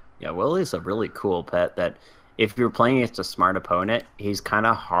 Yeah, Willie's a really cool pet that if you're playing against a smart opponent, he's kind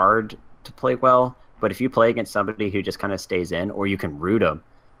of hard to play well. But if you play against somebody who just kind of stays in, or you can root him,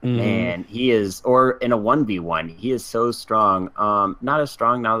 and he is, or in a 1v1, he is so strong. Not as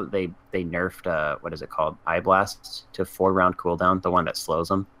strong now that they nerfed what is it called, Eye Blast to 4-round cooldown, the one that slows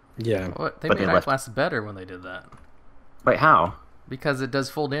him. Yeah, they made Eye Blast better when they did that. Wait, how? Because it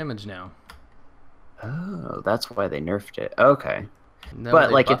does full damage now. Oh, that's why they nerfed it. Okay, No,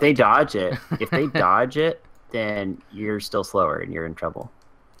 but like if they dodge it, then you're still slower and you're in trouble.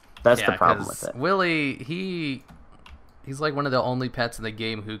 That's the problem with it. Willie, he's like one of the only pets in the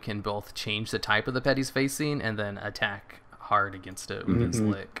game who can both change the type of the pet he's facing and then attack hard against it with his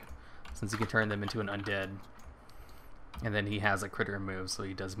lick, since he can turn them into an undead. And then he has a critter move, so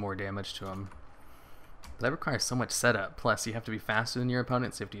he does more damage to him. But that requires so much setup. Plus, you have to be faster than your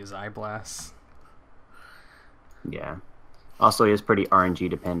opponent, so you have to use Eye Blasts. Yeah. Also, he is pretty RNG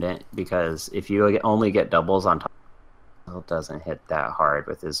dependent, because if you only get doubles on top, it doesn't hit that hard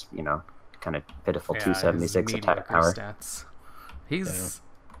with his, kind of pitiful 276 attack power. Stats. He's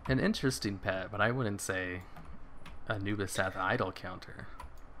an interesting pet, but I wouldn't say Anubis Sath Idol counter.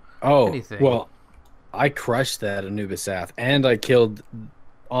 Well, I crushed that Anubis Sath, and I killed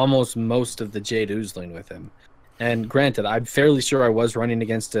almost most of the Jade Oozling with him. And granted, I'm fairly sure I was running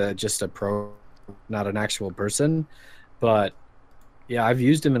against just a pro, not an actual person, but yeah, I've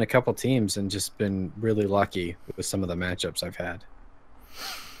used him in a couple teams and just been really lucky with some of the matchups I've had.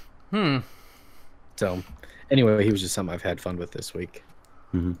 So, anyway, he was just something I've had fun with this week.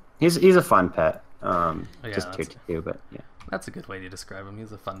 He's a fun pet. Just tier 2, but yeah. That's a good way to describe him.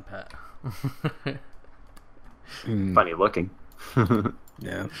 He's a fun pet. Funny looking.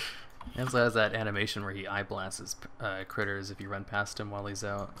 Yeah. He also has that animation where he eye blasts critters if you run past him while he's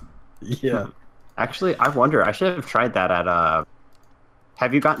out. Yeah. Actually, I wonder, I should have tried that at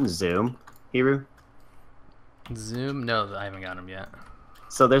have you gotten Zoom, Hiru? Zoom? No, I haven't got him yet.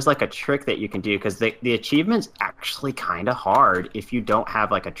 So there's like a trick that you can do, because the achievement's actually kind of hard if you don't have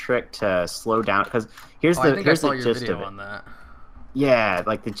like a trick to slow down. Because here's the gist of it. On that. Yeah,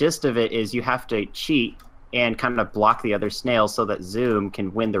 like the gist of it is you have to cheat and kind of block the other snails so that Zoom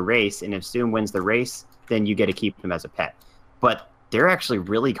can win the race. And if Zoom wins the race, then you get to keep him as a pet. But they're actually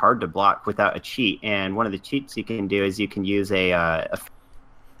really hard to block without a cheat. And one of the cheats you can do is you can use a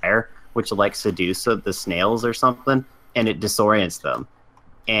fire, which like seduce the snails or something, and it disorients them.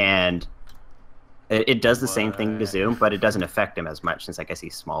 And it does the same thing to Zoom, but it doesn't affect him as much, since I guess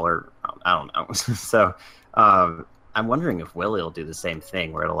he's smaller. I don't know. So I'm wondering if Willie will do the same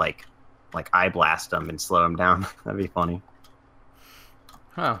thing, where it'll like eye blast him and slow him down. That'd be funny.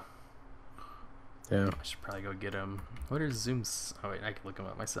 Huh. Yeah. I should probably go get him. What are Zoom's? Oh wait, I can look him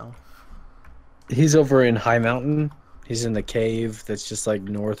up myself. He's over in High Mountain. He's in the cave that's just like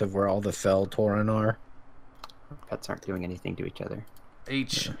north of where all the Fell Tauren are. Pets aren't doing anything to each other.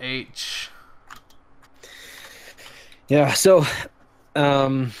 H. Yeah, so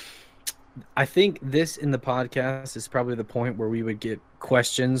I think this in the podcast is probably the point where we would get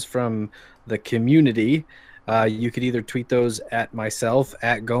questions from the community. You could either tweet those at myself,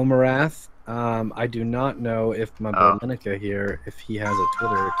 at Gomirath. I do not know if my boy Llennoca here, if he has a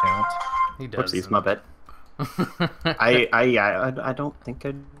Twitter account. He does. Whoopsies, my bad. I don't think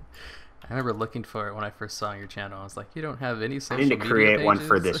I remember looking for it when I first saw your channel. I was like, you don't have any social media pages? I need to create one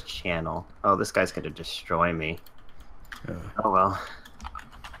for pages? this channel. Oh, this guy's going to destroy me. Oh, well.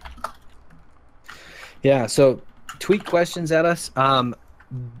 Yeah, so tweet questions at us.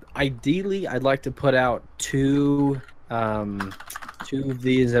 Ideally, I'd like to put out two of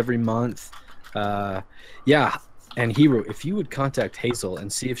these every month. Yeah, and Hiru, if you would contact Hazel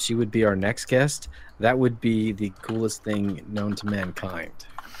and see if she would be our next guest, that would be the coolest thing known to mankind.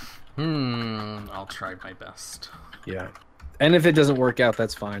 I'll try my best. Yeah. And if it doesn't work out,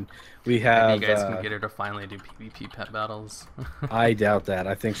 that's fine. We have. Maybe you guys can get her to finally do PvP pet battles. I doubt that.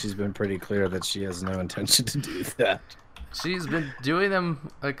 I think she's been pretty clear that she has no intention to do that. She's been doing them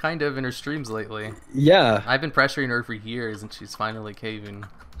kind of in her streams lately. Yeah. I've been pressuring her for years, and she's finally caving.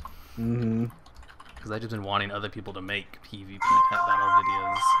 Mm-hmm. Because I've just been wanting other people to make PvP pet battle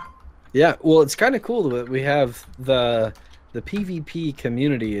videos. Yeah, well, it's kind of cool that we have the PvP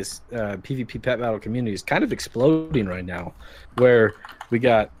community is PvP pet battle community is kind of exploding right now, where we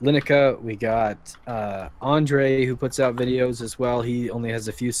got Llennoca, we got Andre who puts out videos as well. He only has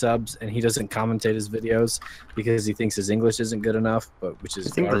a few subs and he doesn't commentate his videos because he thinks his English isn't good enough, but which is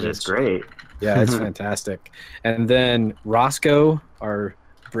his English is great. Yeah, it's fantastic. And then Roscoe, our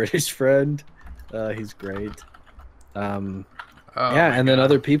British friend, he's great. Yeah, and then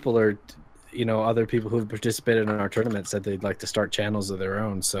other people are, other people who have participated in our tournament said they'd like to start channels of their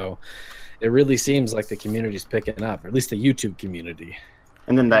own. So it really seems like the community's picking up, or at least the YouTube community.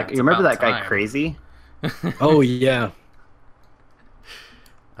 And then you remember that guy Crazy? Oh yeah.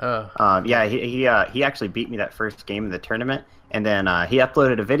 Yeah, he actually beat me that first game of the tournament, and then he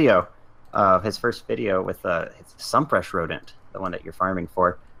uploaded a video of his first video with his Sunbrush rodent, the one that you're farming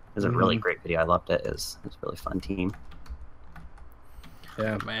for. It was a really great video. I loved it. It was a really fun team.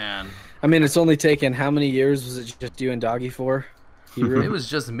 Yeah, man. I mean, it's only taken how many years was it just you and Doggy for? It was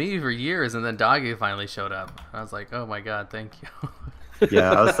just me for years, and then Doggy finally showed up. I was like, oh my god, thank you.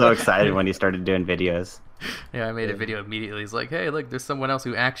 Yeah, I was so excited when he started doing videos. Yeah, I made a video immediately. He's like, hey, look, there's someone else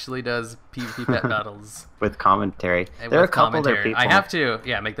who actually does PvP pet battles. With commentary. And there are with a couple other commentary. people. I have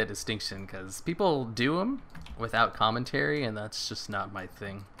to, make that distinction, because people do them without commentary, and that's just not my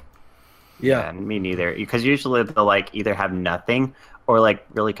thing. Yeah, me neither. Because usually they'll either have nothing or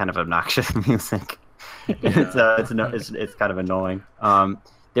really kind of obnoxious music. So it's kind of annoying.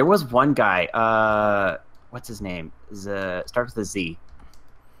 There was one guy. What's his name? Starts with a Z.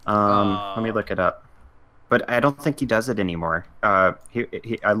 Let me look it up. But I don't think he does it anymore. I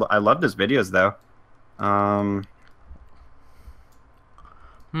loved his videos though.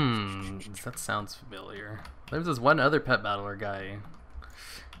 That sounds familiar. There's this one other pet battler guy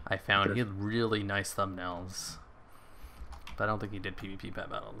I found. He had really nice thumbnails, but I don't think he did PvP pet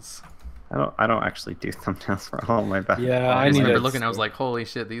battles. I don't actually do thumbnails for all my battles. Yeah, I remember looking. I was like, holy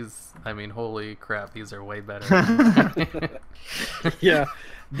shit, holy crap, these are way better. Yeah.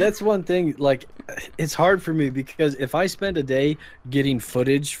 That's one thing, it's hard for me because if I spend a day getting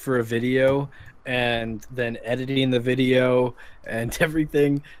footage for a video and then editing the video and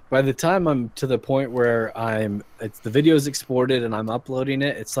everything, by the time I'm to the point where the video's exported and I'm uploading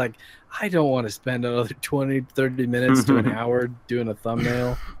it, it's like, I don't want to spend another 20, 30 minutes to an hour doing a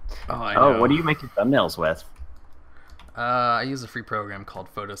thumbnail. I know. What do you make your thumbnails with? I use a free program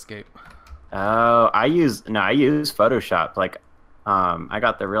called Photoscape. Oh, I use Photoshop. I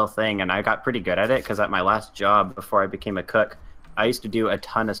got the real thing, and I got pretty good at it because at my last job before I became a cook, I used to do a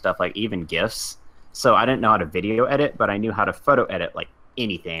ton of stuff, even GIFs. So I didn't know how to video edit, but I knew how to photo edit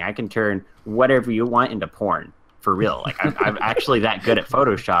anything. I can turn whatever you want into porn, for real. I'm actually that good at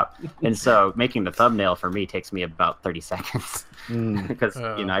Photoshop. And so making the thumbnail for me takes me about 30 seconds because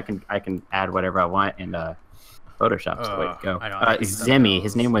I can add whatever I want, and Photoshop's the way to go. Zimmy,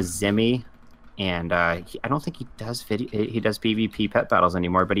 his name was Zimmy. And I don't think he does PvP pet battles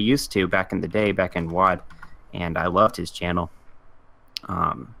anymore, but he used to back in the day, back in WoD, and I loved his channel.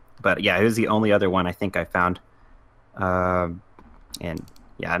 But yeah, it was the only other one I think I found. And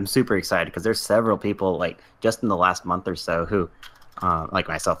yeah, I'm super excited because there's several people just in the last month or so who,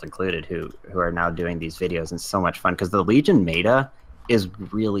 myself included, who are now doing these videos, and it's so much fun because the Legion meta is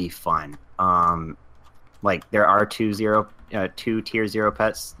really fun. There are two tier 0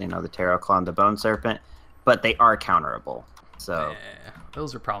 pets, the Terror Claw and the Bone Serpent, but they are counterable. So yeah,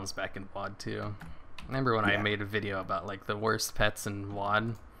 those were problems back in WoD too. Remember when I made a video about the worst pets in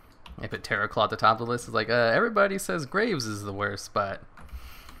WoD? I put Terror Claw at the top of the list. It's everybody says Graves is the worst, but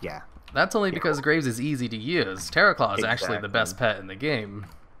yeah, that's only because Graves is easy to use. Terror Claw is actually the best pet in the game.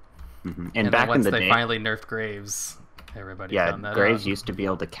 And back once in the they day, finally nerfed Graves, everybody found that Graves out. used to be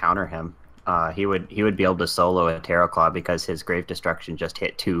able to counter him. He would be able to solo a Terror Claw because his Grave Destruction just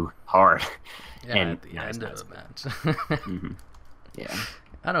hit too hard. Yeah, at the end of the match. Yeah.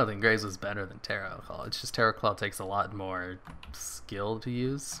 I don't think Graves was better than Terror Claw. It's just Terror Claw takes a lot more skill to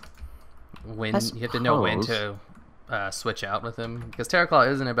use. You have to know when to switch out with him. Because Terror Claw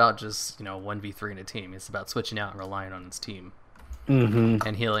isn't about just 1v3 in a team. It's about switching out and relying on his team.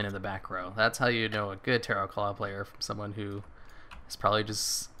 And healing in the back row. That's how you know a good Terror Claw player from someone who is probably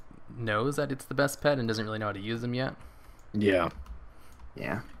just knows that it's the best pet and doesn't really know how to use them yet. Yeah.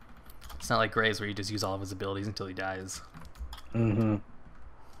 Yeah. It's not like Graves where you just use all of his abilities until he dies. Mm-hmm.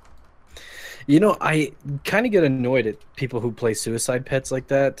 You know, I kind of get annoyed at people who play suicide pets like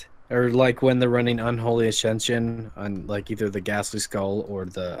that, or like when they're running Unholy Ascension on like either the Ghastly Skull or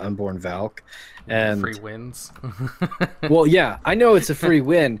the Unborn Valk, and free wins. well, yeah, I know it's a free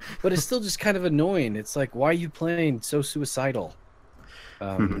win, but it's still just kind of annoying. It's like, why are you playing so suicidal?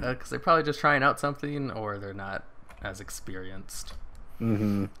 Because they're probably just trying out something, or they're not as experienced.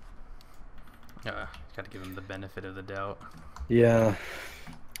 Mm-hmm. Got to give them the benefit of the doubt. Yeah.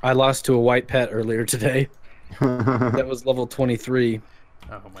 I lost to a white pet earlier today. That was level 23.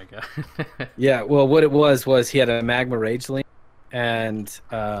 Oh my god. Yeah, well, what it was he had a magma rageling, and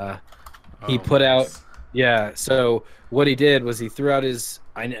he put out. Yeah, so what he did was he threw out his.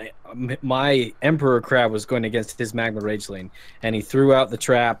 My Emperor Crab was going against his magma rageling, and he threw out the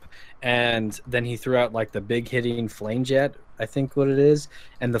trap, and then he threw out like the big hitting flame jet, I think what it is,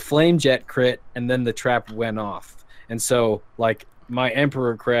 and the flame jet crit, and then the trap went off, and so like my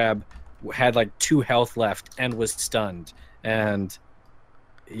Emperor Crab had like 2 health left and was stunned, and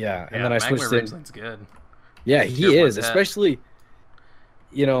yeah, and then I switched in. Good. Yeah, he is, especially,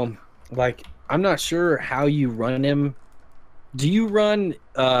 you know, like I'm not sure how you run him. Do you run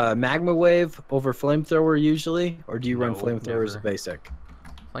Magma Wave over Flamethrower usually, or do you run Flamethrower as a basic?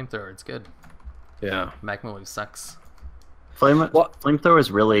 Flamethrower, it's good. Yeah. Magma Wave sucks. Flamethrower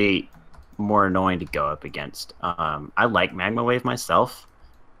is really more annoying to go up against. I like Magma Wave myself,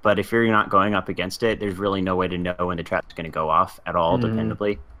 but if you're not going up against it, there's really no way to know when the trap's going to go off at all,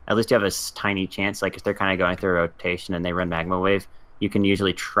 dependably. At least you have a tiny chance. Like if they're kind of going through a rotation and they run Magma Wave, you can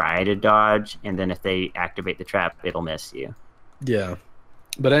usually try to dodge, and then if they activate the trap, it'll miss you. Yeah.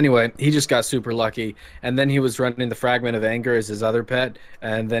 But anyway, he just got super lucky, and then he was running the Fragment of Anger as his other pet,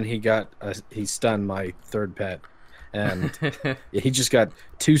 and then he stunned my third pet. And he just got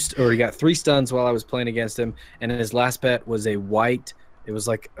 3 stuns while I was playing against him, and his last pet was it was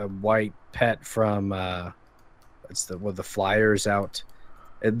like a white pet from the flyers out.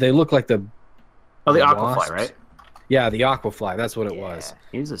 They look like the Aquafly, right? Yeah, the Aquafly, that's what it was.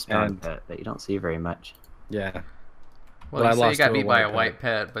 He's a strong pet that you don't see very much. Yeah. Well, I lost. He got beat by a white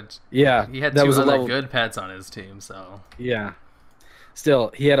pet, but yeah, he had 2 other good pets on his team, so yeah.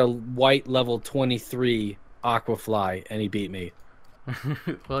 Still, he had a white level 23 Aquafly, and he beat me.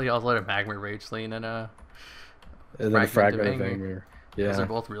 Well, he also had a Magma Rageling and a Fragment of Anger. Yeah, those are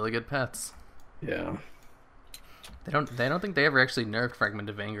both really good pets. Yeah. They don't think they ever actually nerfed Fragment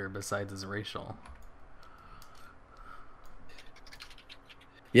of Anger besides his racial.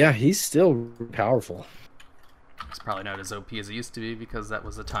 Yeah, he's still powerful. It's probably not as OP as it used to be because that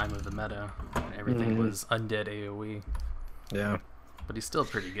was the time of the meta when everything was undead AoE. Yeah. But he's still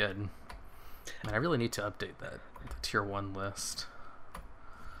pretty good. And I really need to update the tier 1 list.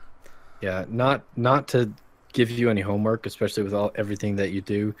 Yeah, not to give you any homework, especially with everything that you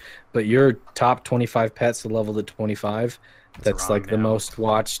do, but your top 25 pets to level to 25, that's like the most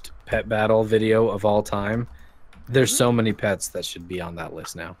watched pet battle video of all time. There's so many pets that should be on that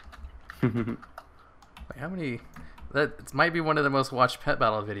list now. Like how many? That might be one of the most watched pet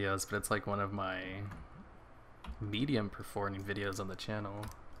battle videos, but it's like one of my medium performing videos on the channel.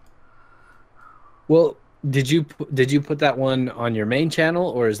 Well, did you put that one on your main channel,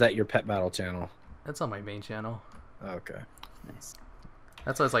 or is that your pet battle channel? That's on my main channel. Okay, nice.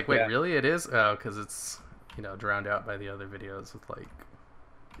 That's why I was like, wait, really? It is? Oh, because it's drowned out by the other videos with like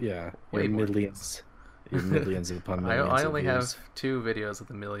way millions. Millions upon millions. I only have 2 videos with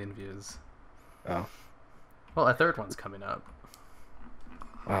 1 million views. Oh. Well, a third one's coming up.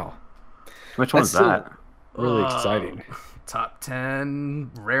 Wow. Which one's that? Really exciting. Top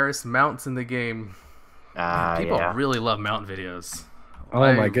 10 rarest mounts in the game. People really love mount videos. Oh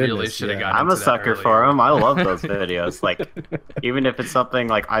my goodness! Really should have gotten I'm a sucker for them. I love those videos. Like, even if it's something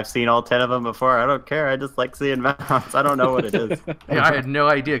like I've seen all 10 of them before, I don't care. I just like seeing mounts. I don't know what it is. Yeah, I had no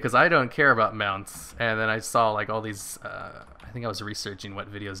idea because I don't care about mounts. And then I saw like all these. I think I was researching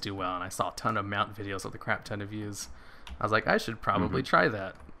what videos do well, and I saw a ton of mount videos with a crap ton of views. I was like, I should probably try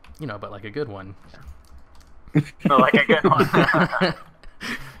that, but like a good one. But like a good one.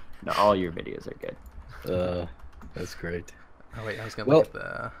 No, all your videos are good. That's great. Oh wait, I was gonna look at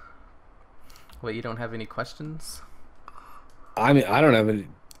the. Wait, you don't have any questions? I mean, I don't have any.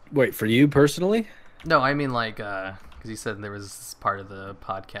 Wait, for you personally? No, I mean like, because you said there was this part of the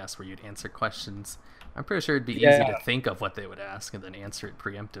podcast where you'd answer questions. I'm pretty sure it'd be easy to think of what they would ask and then answer it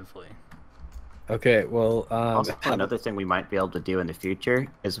preemptively. Okay, well, also, another thing we might be able to do in the future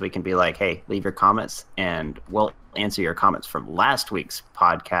is we can be like, hey, leave your comments, and we'll answer your comments from last week's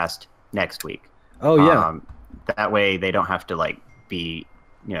podcast next week. Oh yeah. That way they don't have to like be,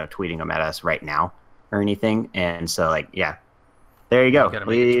 tweeting them at us right now or anything. And so like, yeah, There you go. You gotta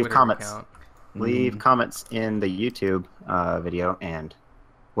make a Leave Twitter comments. account. Leave comments in the YouTube video, and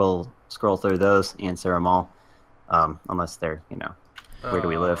we'll scroll through those, answer them all. Unless they're, where do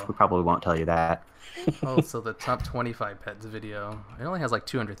we live? We probably won't tell you that. Oh, so the top 25 pets video, it only has like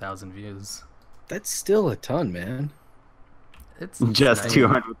 200,000 views. That's still a ton, man. It's just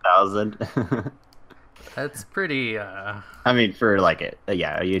 200,000. That's pretty. I mean, for like a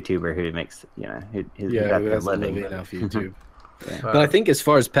YouTuber who makes who has a living off YouTube. But I think as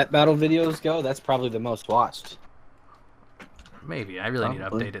far as pet battle videos go, that's probably the most watched. Maybe I really need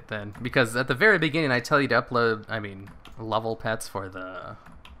to update it then, because at the very beginning I tell you to upload. Level pets for the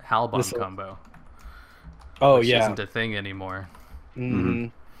Halbomb combo. Oh, which yeah. isn't a thing anymore. Mm-hmm.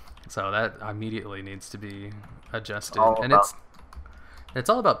 So that immediately needs to be adjusted. It's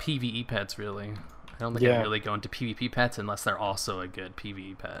all about PVE pets, really. I don't think I really go into PvP pets unless they're also a good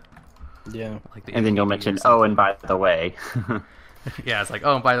PVE pet. Yeah. Like and then you'll mention, and by the way. Yeah, it's like,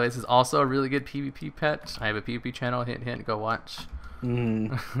 and by the way, this is also a really good PvP pet. I have a PvP channel. Hint, hint. Go watch.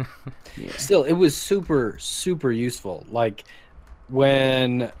 Yeah. Still, it was super, super useful. Like,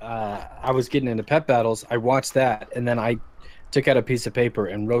 when I was getting into pet battles, I watched that, and then I took out a piece of paper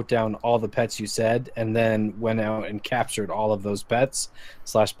and wrote down all the pets you said, and then went out and captured all of those pets,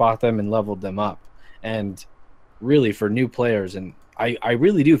 /bought them, and leveled them up. And really, for new players, and I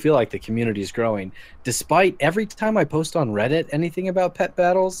really do feel like the community is growing. Despite every time I post on Reddit anything about pet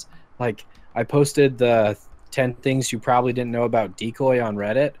battles, like I posted the 10 things you probably didn't know about decoy on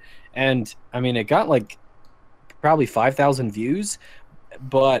Reddit, and it got like probably 5,000 views,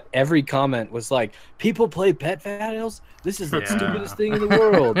 but every comment was like, people play pet battles? This is the stupidest thing in the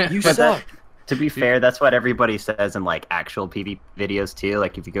world. You suck. To be fair, that's what everybody says in like actual PvP videos too.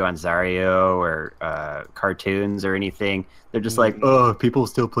 Like if you go on Zario or cartoons or anything, they're just like, oh, people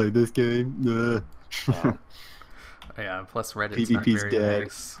still play this game. Yeah, plus Reddit's not PvP's very dead.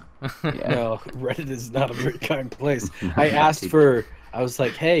 nice. No, Reddit is not a very kind place. I was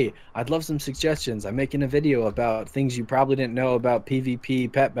like, hey, I'd love some suggestions. I'm making a video about things you probably didn't know about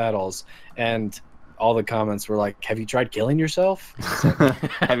PvP pet battles. And all the comments were like, have you tried killing yourself?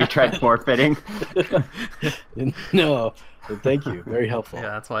 Have you tried forfeiting? No, but thank you. Very helpful. Yeah,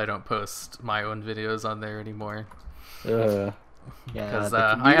 that's why I don't post my own videos on there anymore. Yeah,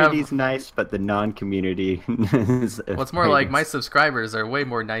 the community's nice, but the non-community is... Well, it's more like my subscribers are way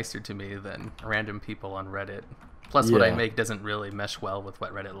more nicer to me than random people on Reddit. Plus, what I make doesn't really mesh well with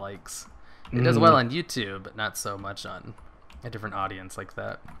what Reddit likes. It does well on YouTube, but not so much on a different audience like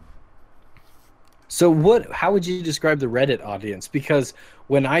that. So how would you describe the Reddit audience? Because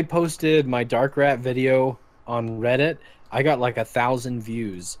when I posted my Dark Rat video on Reddit, I got like 1,000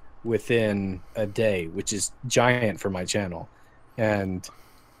 views within a day, which is giant for my channel. And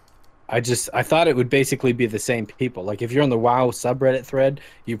I thought it would basically be the same people. Like if you're on the WoW subreddit thread,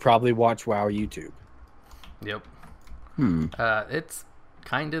 you probably watch WoW YouTube. Yep. It's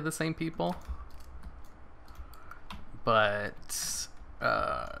kind of the same people, but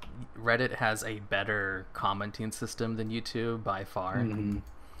Reddit has a better commenting system than YouTube by far.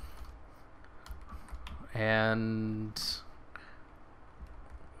 And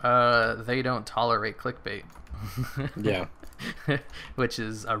they don't tolerate clickbait. Yeah. Which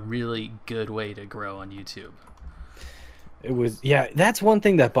is a really good way to grow on YouTube. That's one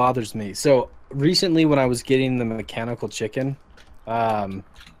thing that bothers me. So recently when I was getting the mechanical chicken,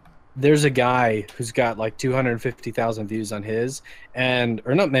 there's a guy who's got like 250,000 views on his,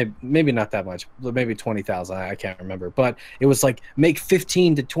 maybe not that much, maybe 20,000, I can't remember, but it was like, make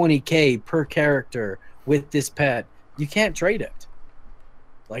 15 to 20K per character with this pet. You can't trade it.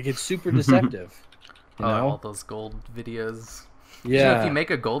 Like, it's super deceptive. You know? All those gold videos. Yeah. If you make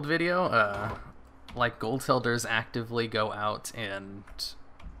a gold video, like gold holders actively go out and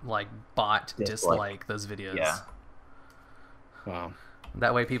like dislike those videos. Yeah. Wow.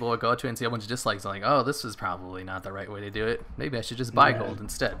 That way people will go to it and see a bunch of dislikes and like, oh, this is probably not the right way to do it. Maybe I should just buy gold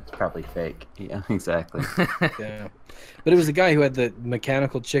instead. It's probably fake. Yeah, exactly. Yeah. But it was a guy who had the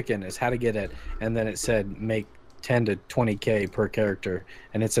mechanical chicken is how to get it, and then it said make 10 to 20K per character,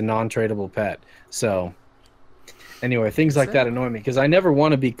 and it's a non-tradable pet. So anyway, things like that annoy me because I never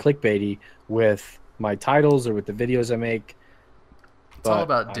want to be clickbaity with my titles or with the videos I make. It's all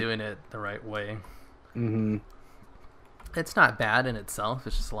about doing it the right way. Mm-hmm. It's not bad in itself.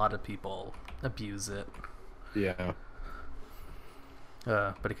 It's just a lot of people abuse it. Yeah.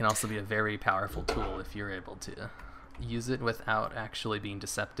 But it can also be a very powerful tool if you're able to use it without actually being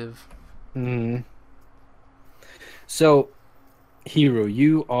deceptive. Mm-hmm. So, Hiru,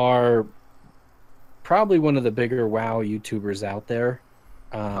 you are probably one of the bigger WoW YouTubers out there.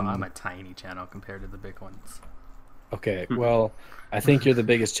 I'm a tiny channel compared to the big ones. Okay, well, I think you're the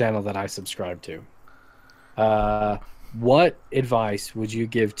biggest channel that I subscribe to. What advice would you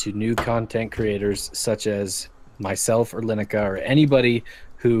give to new content creators such as myself or Llennoca or anybody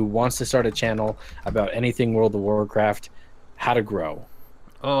who wants to start a channel about anything World of Warcraft, how to grow?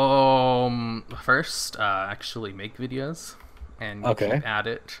 First, actually make videos and Okay. keep at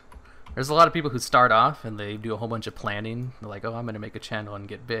it. There's a lot of people who start off and they do a whole bunch of planning. They're like, oh, I'm going to make a channel and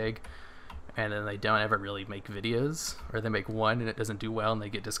get big. And then they don't ever really make videos, or they make one and it doesn't do well and they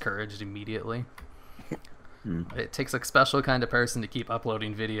get discouraged immediately. It takes a special kind of person to keep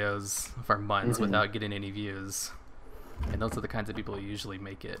uploading videos for months without getting any views. And those are the kinds of people who usually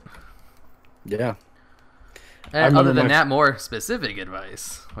make it. Yeah. And other than that, more specific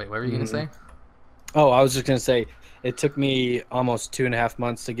advice. Wait, what were you going to say? Oh, I was just going to say, it took me almost 2.5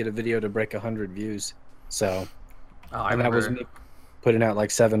 months to get a video to break 100 views. So, that was me putting out like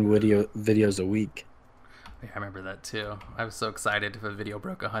 7 videos a week. Yeah, I remember that too. I was so excited if a video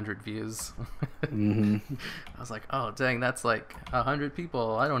broke 100 views. I was like, oh, dang, that's like 100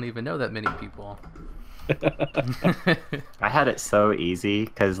 people. I don't even know that many people. I had it so easy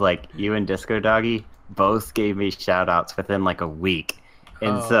because like you and Disco Doggy both gave me shout outs within like a week.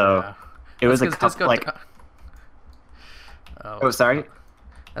 And it was a couple like... sorry?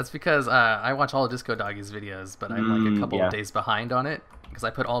 That's because I watch all of Disco Doggy's videos, but I'm like a couple of days behind on it because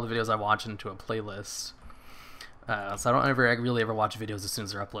I put all the videos I watch into a playlist. So I don't really ever watch videos as soon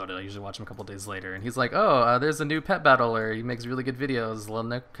as they're uploaded. I usually watch them a couple days later. And he's like, oh, there's a new pet battler. He makes really good videos,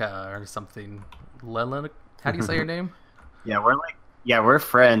 Llennoca or something. How do you say your name? We're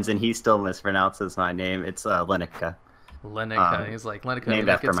friends, and he still mispronounces my name. It's Llennoca. Llennoca. He's like, Llennoca, named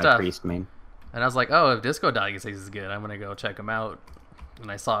after my priest main. And I was like, oh, if Disco Doggy says he's good, I'm gonna go check him out.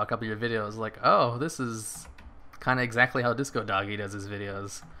 And I saw a couple of your videos, like, oh, this is kind of exactly how Disco Doggy does his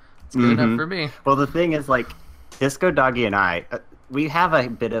videos. It's good enough for me. Well, the thing is, like, Disco Doggy and I, we have a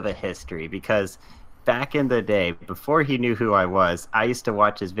bit of a history because back in the day, before he knew who I was, I used to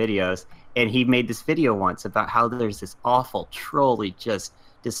watch his videos, and he made this video once about how there's this awful, trolly, just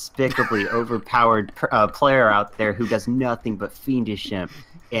despicably overpowered player out there who does nothing but fiendish imp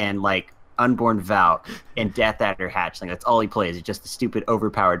and, like, Unborn Vow and Death Adder Hatchling. That's all he plays. It's just the stupid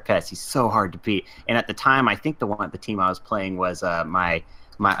overpowered pest. He's so hard to beat. And at the time, I think the team I was playing was my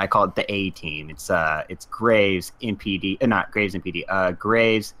I call it the A team. It's Graves NPD, not Graves NPD.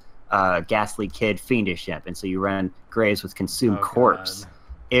 Graves, Ghastly Kid, Fiendish Imp. And so you run Graves with Consume Corpse. God.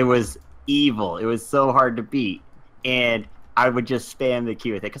 It was evil. It was so hard to beat, and I would just spam the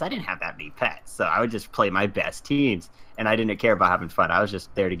queue with it because I didn't have that many pets. So I would just play my best teams. And I didn't care about having fun. I was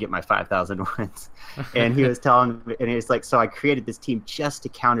just there to get my 5,000 wins. And he was telling me, and he was like, so I created this team just to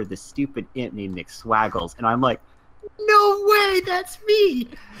counter this stupid imp named Nick Swaggles. And I'm like, no way, that's me.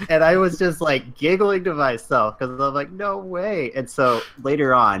 And I was just like giggling to myself because I'm like, no way. And so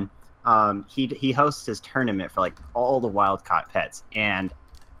later on, he hosts his tournament for like all the wild caught pets. And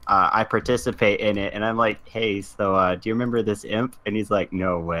I participate in it, and I'm like, hey, so do you remember this imp? And he's like,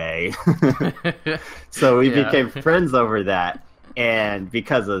 no way. So we became friends over that, and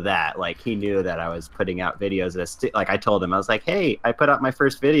because of that, like, he knew that I was putting out videos. Like, I told him, I was like, hey, I put out my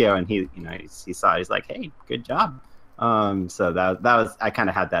first video, and he saw it. He's like, hey, good job. So that was, I kind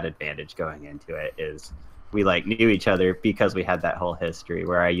of had that advantage going into it, is we like knew each other because we had that whole history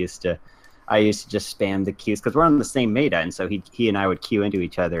where I used to just spam the queues because we're on the same meta, and so he and I would queue into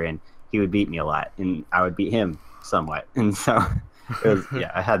each other, and he would beat me a lot, and I would beat him somewhat, and so it was,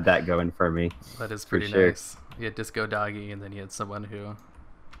 I had that going for me. That is pretty nice. You had Disco Doggy, and then you had someone who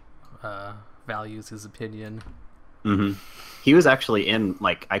values his opinion. He was actually in,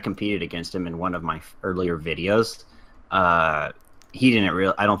 like, I competed against him in one of my earlier videos. He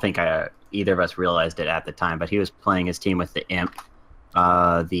didn't I don't think either of us realized it at the time, but he was playing his team with the imp,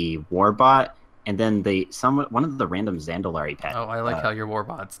 the Warbot, and then one of the random Zandalari pets. Oh, I like how your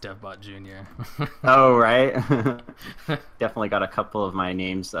Warbot's DevBot Junior. Oh, right. Definitely got a couple of my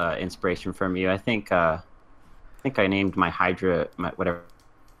names inspiration from you. I think I named my Hydra,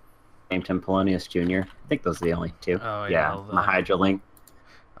 named him Polonius Jr. I think those are the only two. Oh yeah, my Hydra Link.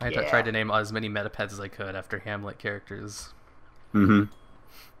 I tried to name as many metapets as I could after Hamlet characters.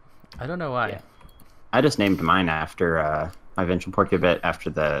 I don't know why. Yeah. I just named mine after my Vengeful Porcupine, after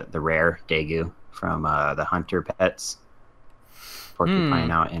the rare Daegu from the Hunter Pets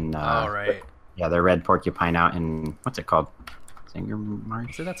porcupine out in. Right. Yeah, the red porcupine out in, what's it called? Singer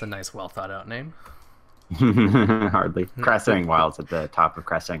Marsh. So that's a nice, well thought out name. Hardly. Crassoing Wilds, at the top of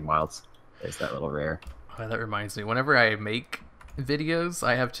Crassoing Wilds. There's that little rare. Oh, that reminds me. Whenever I make videos,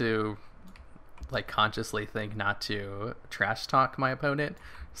 I have to like consciously think not to trash talk my opponent.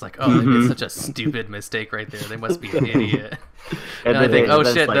 It's like, oh, they made such a stupid mistake right there. They must be an idiot. And I think, oh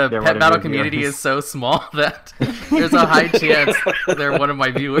shit, the pet battle community is so small that there's a high chance they're one of my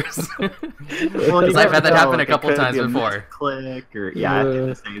viewers. Because I've had that happen a couple times before. Click or I do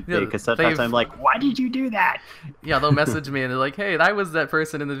the same thing. Because sometimes I'm like, why did you do that? Yeah, they'll message me and they're like, hey, I was that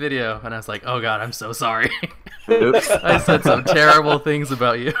person in the video, and I was like, oh god, I'm so sorry. Oops. I said some terrible things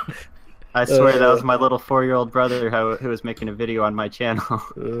about you. I swear that was my little 4-year-old brother who was making a video on my channel.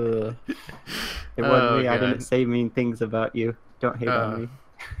 It wasn't me. I didn't say mean things about you. Don't hate on me.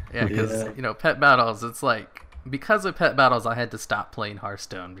 Yeah, because pet battles. It's like because of pet battles, I had to stop playing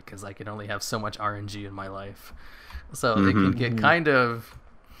Hearthstone because I could only have so much RNG in my life. So they can get kind of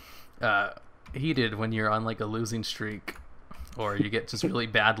heated when you're on like a losing streak, or you get just really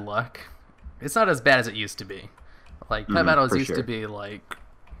bad luck. It's not as bad as it used to be. Like pet battles used to be like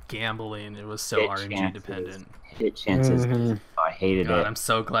gambling. It was so hit RNG chances. dependent. Hit chances. I hated it. I'm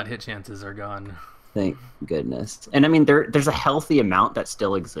so glad hit chances are gone. Thank goodness. And I mean, there's a healthy amount that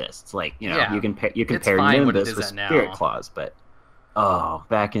still exists. Like you can pair Nimbus with Spirit Claws, but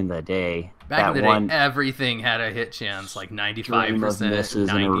back in the day, everything had a hit chance, like 95%. Misses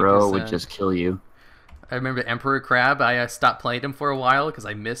 90%. in a row would just kill you. I remember Emperor Crab. I stopped playing him for a while because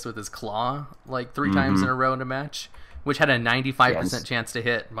I missed with his claw like 3 times in a row in a match, which had a 95% chance to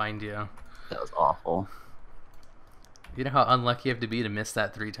hit, mind you. That was awful. You know how unlucky you have to be to miss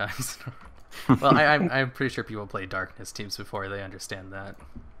that 3 times? Well, I'm pretty sure people play Darkness teams before they understand that.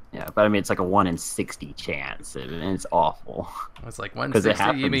 Yeah, but I mean, it's like a 1 in 60 chance, and it's awful. It's like 1 in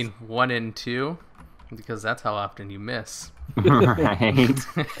 60? You mean 1 in 2? Because that's how often you miss. Right.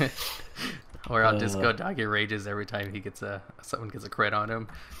 Or I'll just go Doggy Rages every time someone gets a crit on him.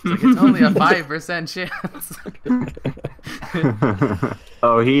 It's like, it's only a 5% chance.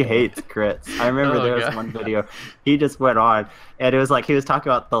 Oh, he hates crits. I remember there was one video he just went on, and it was like he was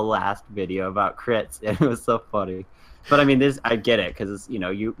talking about the last video about crits, and it was so funny. But I mean, I get it, because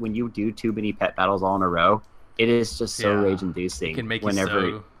when you do too many pet battles all in a row, it is just so rage-inducing. It can make whenever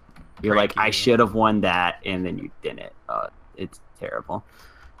you so you're like, I should have won that, and then you didn't. It's terrible.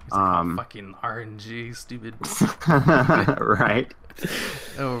 He's like, fucking RNG, stupid. Right.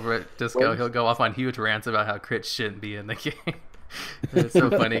 Over at Disco, he'll go off on huge rants about how crits shouldn't be in the game. It's so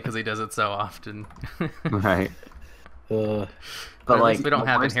funny because he does it so often. Right. But like, we don't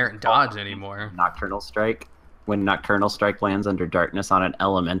have inherent dodge anymore. Nocturnal Strike. When Nocturnal Strike lands under Darkness on an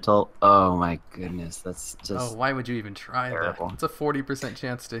Elemental, oh my goodness, that's just. Oh, why would you even try terrible. that? It's a 40%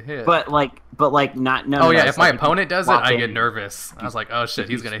 chance to hit. But not. No, oh yeah, if my opponent does it, I get nervous. I was like, oh shit,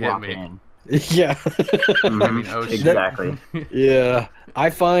 he's gonna hit me. Yeah. I mean, oh shit. Exactly. Yeah, I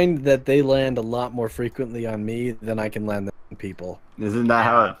find that they land a lot more frequently on me than I can land on people. Isn't that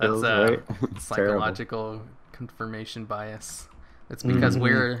how it feels? That's right? psychological confirmation bias. It's because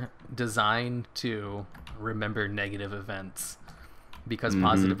we're designed to remember negative events because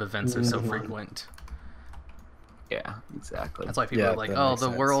positive events are so frequent. Yeah, exactly. That's why people are like, oh, the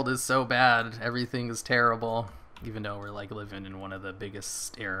world is so bad, everything is terrible, even though we're like living in one of the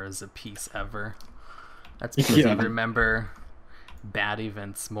biggest eras of peace ever. That's because we remember bad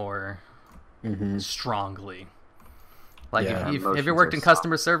events more strongly. Like, have you worked in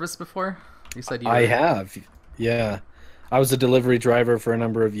customer service before? You said you I have. Yeah. I was a delivery driver for a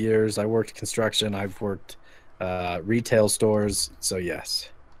number of years. I worked construction. I've worked retail stores. So yes.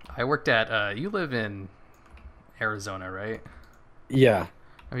 I worked at. You live in Arizona, right? Yeah.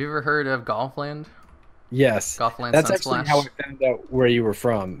 Have you ever heard of Golfland? Yes. Golfland. That's Sunsplash? actually how I found out where you were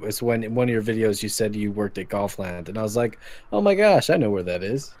from. It's when in one of your videos you said you worked at Golfland, and I was like, oh my gosh, I know where that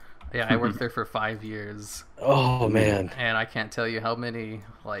is. Yeah, I worked there for 5 years. Oh man. And I can't tell you how many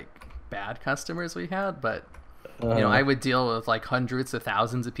like bad customers we had, but. I would deal with like hundreds of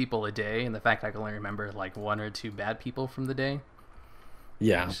thousands of people a day, and the fact I can only remember like 1 or 2 bad people from the day.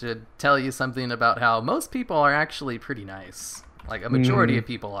 Yeah. Should tell you something about how most people are actually pretty nice. Like a majority of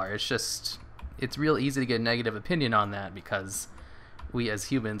people are. It's real easy to get a negative opinion on that because we as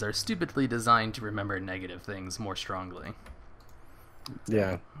humans are stupidly designed to remember negative things more strongly.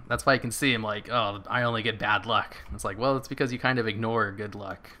 Yeah. That's why you can see him like, oh, I only get bad luck. It's like, well, it's because you kind of ignore good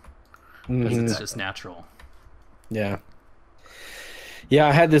luck. Because it's just natural. Yeah. Yeah,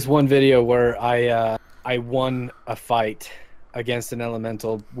 I had this one video where I won a fight against an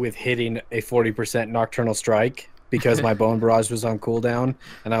elemental with hitting a 40% Nocturnal Strike because my Bone Barrage was on cooldown,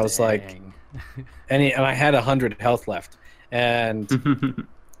 and I was like, and I had 100 health left, and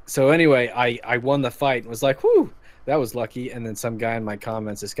so anyway, I won the fight and was like, whew, that was lucky. And then some guy in my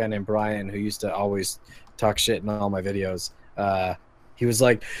comments, this guy named Brian, who used to always talk shit in all my videos, He was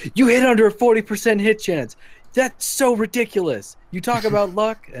like, "You hit under a 40% hit chance. That's so ridiculous. You talk about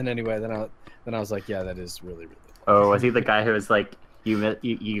luck." And anyway, then I was like, "Yeah, that is really, really." Oh, was he the guy who was like,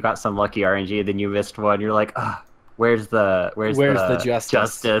 you got some lucky RNG, and then you missed one? You're like, ah. Where's the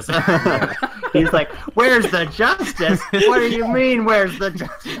justice? He's like, where's the justice? What do you mean, where's the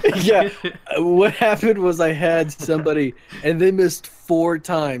justice? Yeah. What happened was I had somebody, and they missed 4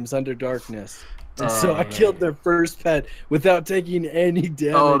 times under darkness. So I killed their first pet without taking any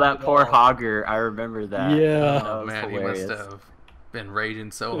damage. Oh, that poor Hogger. I remember that. Yeah. Oh, man, hilarious. He must have been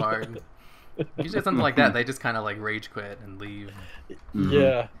raging so hard. Usually something like that, they just kind of like rage quit and leave.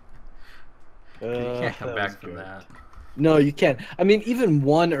 Yeah. You can't come back from that. No, you can't. I mean, even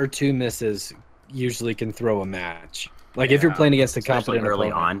 1 or 2 misses usually can throw a match. Like if you're playing against a competent early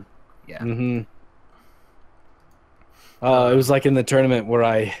opponent. on. Yeah. It was like in the tournament where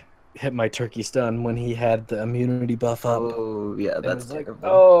I hit my turkey stun when he had the immunity buff up. Oh, yeah, that's terrible. Like,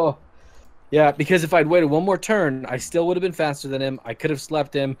 oh. Yeah, because if I'd waited 1 more turn, I still would have been faster than him. I could have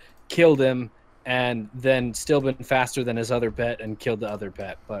slept him, killed him, and then still been faster than his other pet and killed the other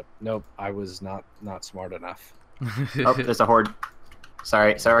pet. But nope, I was not smart enough. Oh, there's a horde.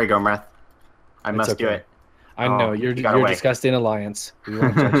 Sorry, Gomirath. I must do it. I know, you're disgusting alliance. We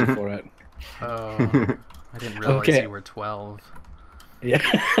won't judge you for it. Oh, I didn't realize you were 12. Yeah,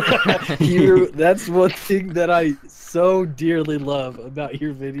 that's one thing that I so dearly love about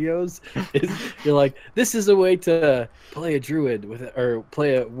your videos is you're like, this is a way to play a druid or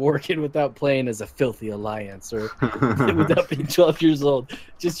play a warkin without playing as a filthy alliance or without being 12 years old.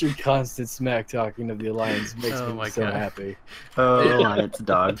 Just your constant smack talking of the alliance makes me so happy. Oh, alliance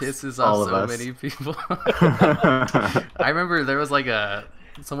dogs. Pisses off so many people. I remember there was like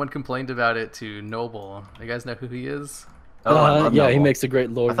someone complained about it to Noble. You guys know who he is? Oh, yeah, He makes a great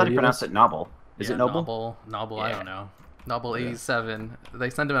lore. I thought he pronounced it Noble. Is it Noble? Noble, yeah. I don't know. Noble 87.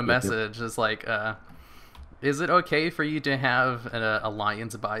 They sent him a message. It's like, is it okay for you to have an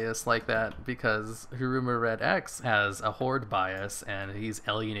alliance bias like that? Because Hirumaredx has a horde bias, and he's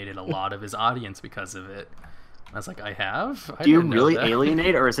alienated a lot of his audience because of it. I was like, I have? Do you really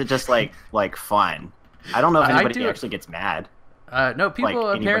alienate, or is it just like fun? I don't know if anybody actually gets mad. No, people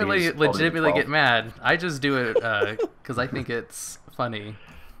apparently legitimately get mad. I just do it because I think it's funny.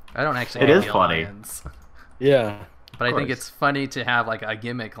 I don't actually hate the alliance. Yeah. But I think it's funny to have like a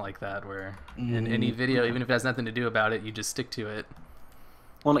gimmick like that where in any video, even if it has nothing to do about it, you just stick to it.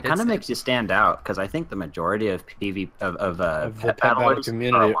 Well, it kind of makes you stand out because I think the majority of the pet battle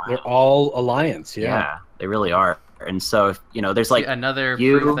community, they're all alliance. Yeah, they really are. And so, if, there's like another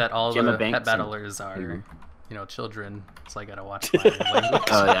proof that all the pet battlers are, children. So I gotta watch my language.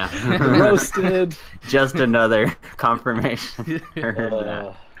 Oh yeah, roasted. Just another confirmation.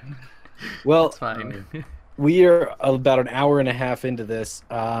 Well, it's fine. We are about an hour and a half into this.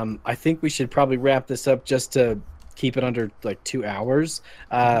 I think we should probably wrap this up just to keep it under like 2 hours.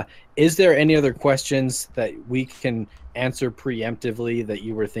 Is there any other questions that we can answer preemptively that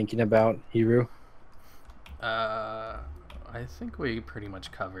you were thinking about, Hiru? I think we pretty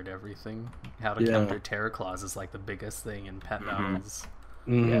much covered everything. How to counter Terror Claws is like the biggest thing in pet battles.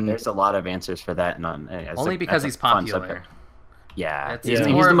 Yeah, there's a lot of answers for that. Only because he's popular. Yeah, he's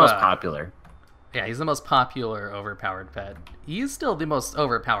the most popular. Yeah, he's the most popular overpowered pet. He's still the most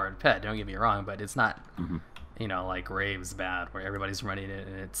overpowered pet, don't get me wrong, but it's not, like Rave's bad, where everybody's running it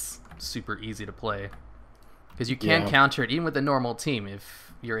and it's super easy to play. Because you can counter it even with a normal team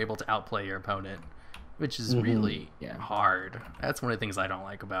if you're able to outplay your opponent, which is really hard. That's one of the things I don't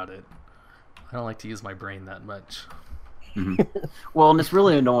like about it. I don't like to use my brain that much. Well, and it's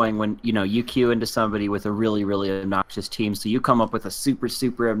really annoying when you queue into somebody with a really obnoxious team, so you come up with a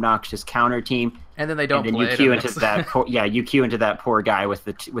super obnoxious counter team, and then they don't. And then you queue into that. You queue into that poor guy with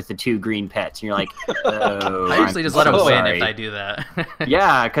the 2 green pets, and you're like, oh, I usually just let him win if I do that.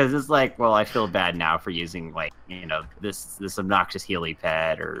 Yeah, because it's like, well, I feel bad now for using this obnoxious Healy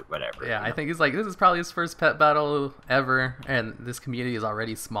pet or whatever. Yeah, I think he's like, this is probably his first pet battle ever, and this community is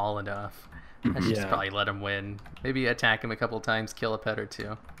already small enough. I should just probably let him win. Maybe attack him a couple times, kill a pet or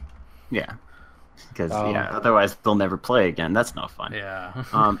 2. Yeah, because otherwise they'll never play again. That's no fun. Yeah.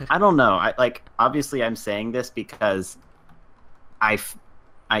 I don't know. Obviously I'm saying this because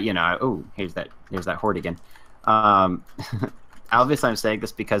oh, here's that horde again. Obviously I'm saying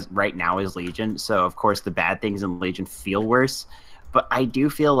this because right now is Legion, so of course the bad things in Legion feel worse. But I do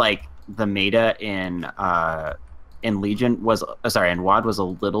feel like the meta in Legion in WoD was a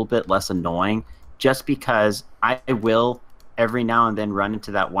little bit less annoying, just because I will every now and then run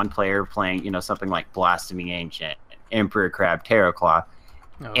into that one player playing, something like Blaspheming Ancient, Emperor Crab, Terror Claw,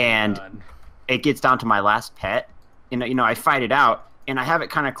 and it gets down to my last pet. I fight it out, and I have it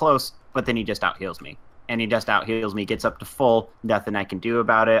kind of close, but then he just out heals me. And he just out heals me, gets up to full, nothing I can do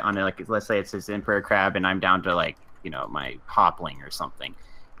about it. On like, let's say it's his Emperor Crab, and I'm down to like, my Hopling or something,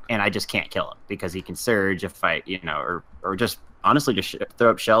 and I just can't kill him because he can surge if I, or just honestly just throw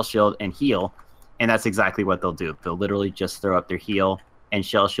up Shell Shield and heal, and that's exactly what they'll do. They'll literally just throw up their heal and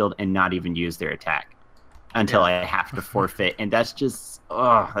Shell Shield and not even use their attack until I have to forfeit, and that's just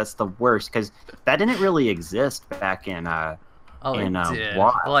that's the worst because that didn't really exist back in it did.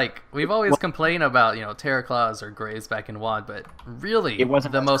 WoD. Like, we've always complained about, Terraclaws or Greys back in WoD, but really, it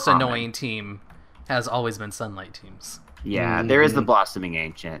wasn't the most common. annoying team has always been Sunlight teams. Yeah, there is the Blossoming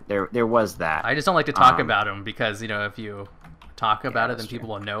Ancient. There was that. I just don't like to talk about them because, if you talk about it, then true. people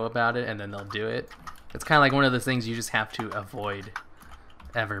will know about it, and then they'll do it. It's kind of like one of the things you just have to avoid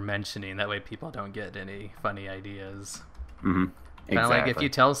ever mentioning. That way people don't get any funny ideas. Mm-hmm. Kind of like if you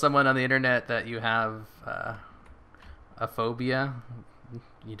tell someone on the internet that you have a phobia,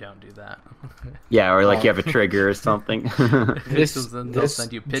 you don't do that. Yeah, or like you have a trigger or something. This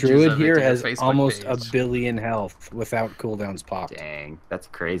send you pictures druid of it here to your has Facebook almost page. 1 billion health without cooldowns popped. Dang, that's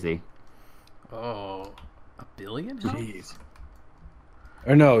crazy. Oh, 1 billion? Jeez.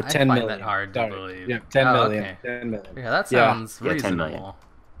 Or no, I 10 find million. that hard to Sorry. believe. Yeah, 10 Oh, million. okay. 10 million. Yeah, that Yeah. sounds Yeah, 10 reasonable. million.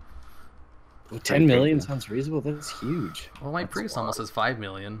 Well, 10 million sounds reasonable. That's huge. Well, my priest almost has 5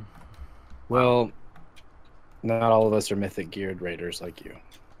 million. Well, not all of us are mythic geared raiders like you.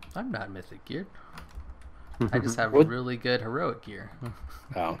 I'm not mythic geared. I just have What? really good heroic gear.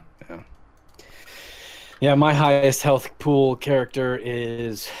 Oh, yeah. Yeah, my highest health pool character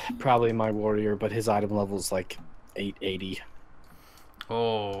is probably my warrior, but his item level is like 880.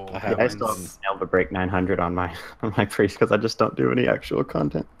 Oh, I have I still haven't been able to break 900 on my priest because I just don't do any actual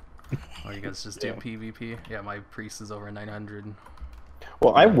content. Oh, you guys just do PvP? Yeah, my priest is over 900.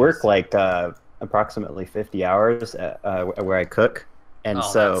 Well, I work like approximately 50 hours where I cook, and Oh,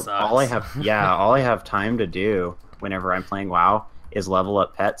 so that sucks. all I have time to do whenever I'm playing WoW is level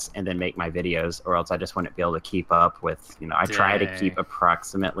up pets and then make my videos, or else I just wouldn't be able to keep up with. I try to keep Dang.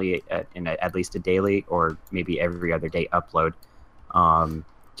 approximately at least a daily or maybe every other day upload,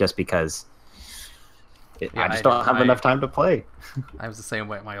 just because I just don't have enough time to play. I was the same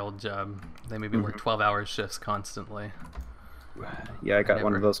way at my old job. They made me work 12-hour shifts constantly. Yeah, I got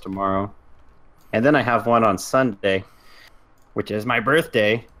one of those tomorrow. And then I have one on Sunday, which is my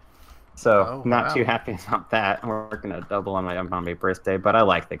birthday. So not too happy about that. We're working a double on my birthday, but I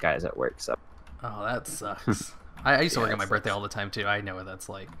like the guys at work. So. Oh, that sucks. I used to work on my birthday all the time too. I know what that's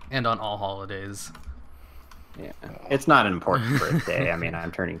like, and on all holidays. Yeah, it's not an important birthday. I mean,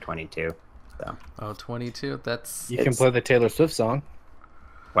 I'm turning 22. So. Oh, 22? That's... You can play the Taylor Swift song.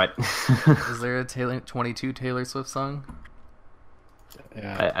 What? Is there a 22 Taylor Swift song?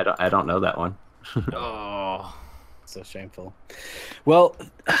 Yeah. I don't know that one. Oh, so shameful. Well,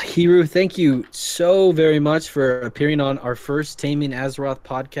 Hiru, thank you so very much for appearing on our first Taming Azeroth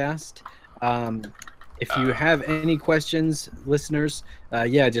podcast. If you have any questions, listeners,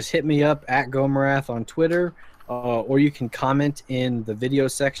 just hit me up at Gomirath on Twitter, or you can comment in the video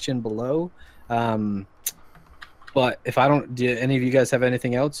section below. But if I don't, do any of you guys have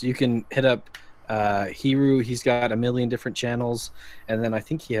anything else, you can hit up Hiru. He's got a million different channels, and then I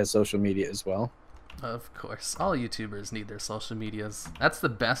think he has social media as well. of course. All YouTubers need their social medias. That's the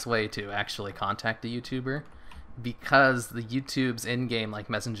best way to actually contact a YouTuber, because the YouTube's in-game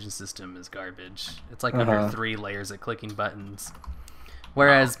messaging system is garbage. It's under 3 layers of clicking buttons.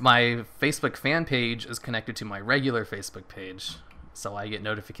 Whereas my Facebook fan page is connected to my regular Facebook page, so I get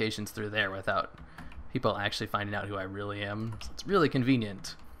notifications through there without people actually finding out who I really am. So it's really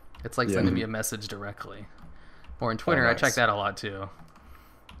convenient. It's like sending me a message directly. Or in Twitter, I check that a lot too.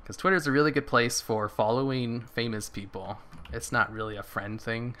 Because Twitter is a really good place for following famous people. It's not really a friend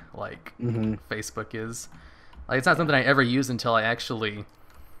thing like Facebook is. It's not something I ever use until I actually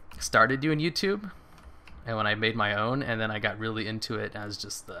started doing YouTube. And when I made my own, and then I got really into it as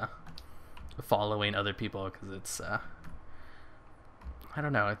just the following other people, because it's, I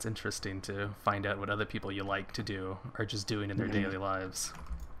don't know, it's interesting to find out what other people you like to do are just doing in their daily lives.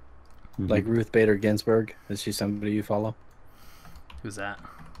 Like Ruth Bader Ginsburg, is she somebody you follow? Who's that?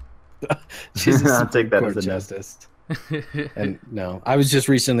 She's a I'll Supreme take that Court as a no. justice. And no, I was just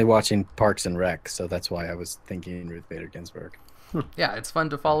recently watching Parks and Rec, so that's why I was thinking Ruth Bader Ginsburg. Yeah, it's fun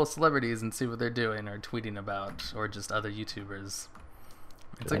to follow celebrities and see what they're doing or tweeting about, or just other YouTubers.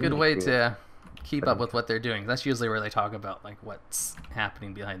 It's a good way to keep up with what they're doing. That's usually where they talk about what's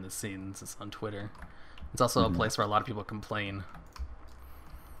happening behind the scenes. It's on Twitter. It's also a place where a lot of people complain.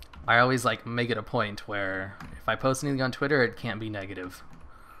 I always make it a point where if I post anything on Twitter, it can't be negative.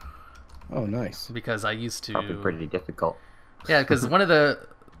 Oh, nice. Because I used to... Probably pretty difficult. Yeah, because one of the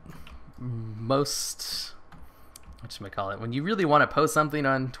most, whatchamacallit, when you really want to post something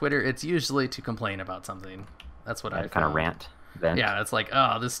on Twitter, it's usually to complain about something. That's what I kind of rant. Vent. Yeah, it's like,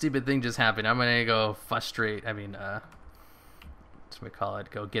 oh, this stupid thing just happened. I'm gonna go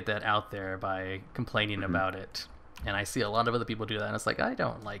go get that out there by complaining about it. And I see a lot of other people do that, and it's like, I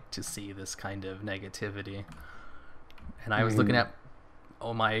don't like to see this kind of negativity. And I was looking at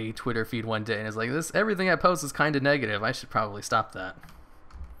my Twitter feed one day, and it's like, everything I post is kind of negative. I should probably stop that.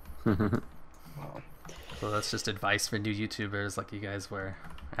 So that's just advice for new YouTubers like you guys were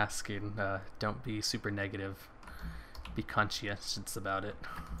asking. Don't be super negative. Be conscientious about it.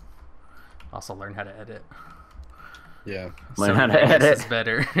 Also learn how to edit. Yeah. Learn how to edit. Is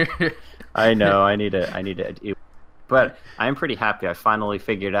better. I know. I need to. But I'm pretty happy. I finally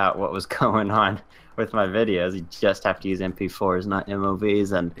figured out what was going on with my videos. You just have to use MP4s, not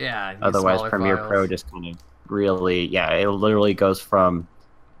MOVs, and otherwise Premiere Pro just kind of really, it literally goes from,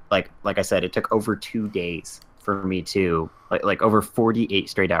 like I said, it took over 2 days for me to, like over 48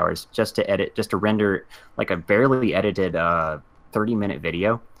 straight hours just to render like a barely edited 30-minute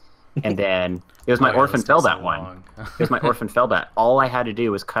video. And then it was my Orphan Fellbat one. It was my Orphan Fellbat. All I had to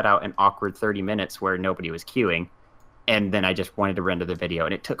do was cut out an awkward 30 minutes where nobody was queuing. And then I just wanted to render the video,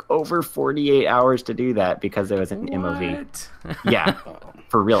 and it took over 48 hours to do that because there was an MOV. Yeah,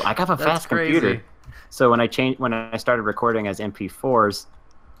 for real. I got a fast computer, so when I started recording as MP4s,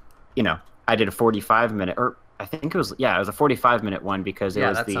 I did a 45-minute, or I think it was a 45-minute one because it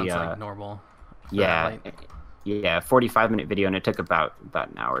was that sounds like normal. Yeah, 45-minute video, and it took about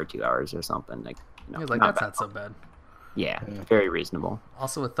an hour or 2 hours or something. That's not so bad. Yeah, very reasonable.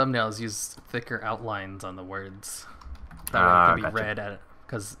 Also, with thumbnails, use thicker outlines on the words. That way it can be read at it,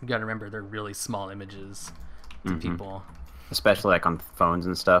 because you gotta remember they're really small images to people. Especially like on phones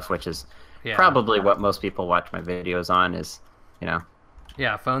and stuff, which is probably what most people watch my videos on is,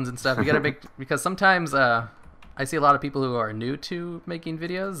 Yeah, phones and stuff. You gotta make, because sometimes I see a lot of people who are new to making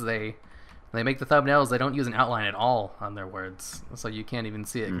videos. They make the thumbnails. They don't use an outline at all on their words, so you can't even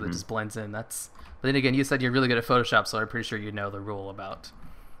see it because it just blends in. But then again, you said you're really good at Photoshop, so I'm pretty sure you know the rule about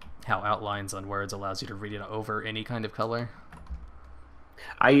how outlines on words allows you to read it over any kind of color.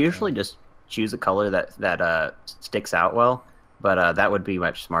 I usually just choose a color that sticks out well, but that would be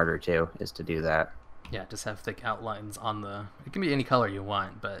much smarter too, is to do that. Yeah, just have thick outlines on it can be any color you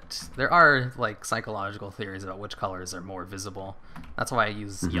want, but there are like psychological theories about which colors are more visible. That's why I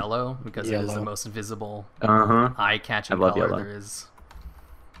use yellow, because it is the most visible, eye-catching color yellow. There is.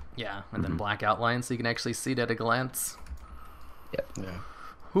 Yeah, and then black outlines so you can actually see it at a glance. Yep. Yeah.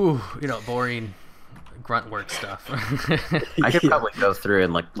 Whew, boring grunt work stuff. I could probably go through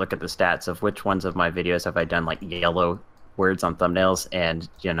and look at the stats of which ones of my videos have I done like yellow words on thumbnails, and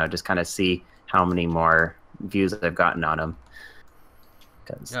just kind of see how many more views I've gotten on them.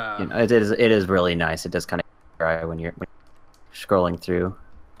 Because it is really nice. It does kind of dry when you're scrolling through.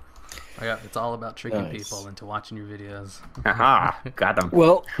 It's all about tricking people into watching your videos. Aha, got them.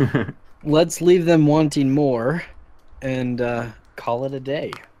 Well, let's leave them wanting more, and call it a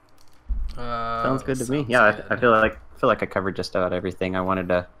day. Sounds good to me. Yeah, I feel like I covered just about everything I wanted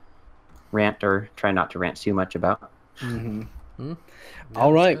to rant or try not to rant too much about.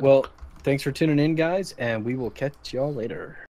 All right. Well, thanks for tuning in, guys, and we will catch y'all later.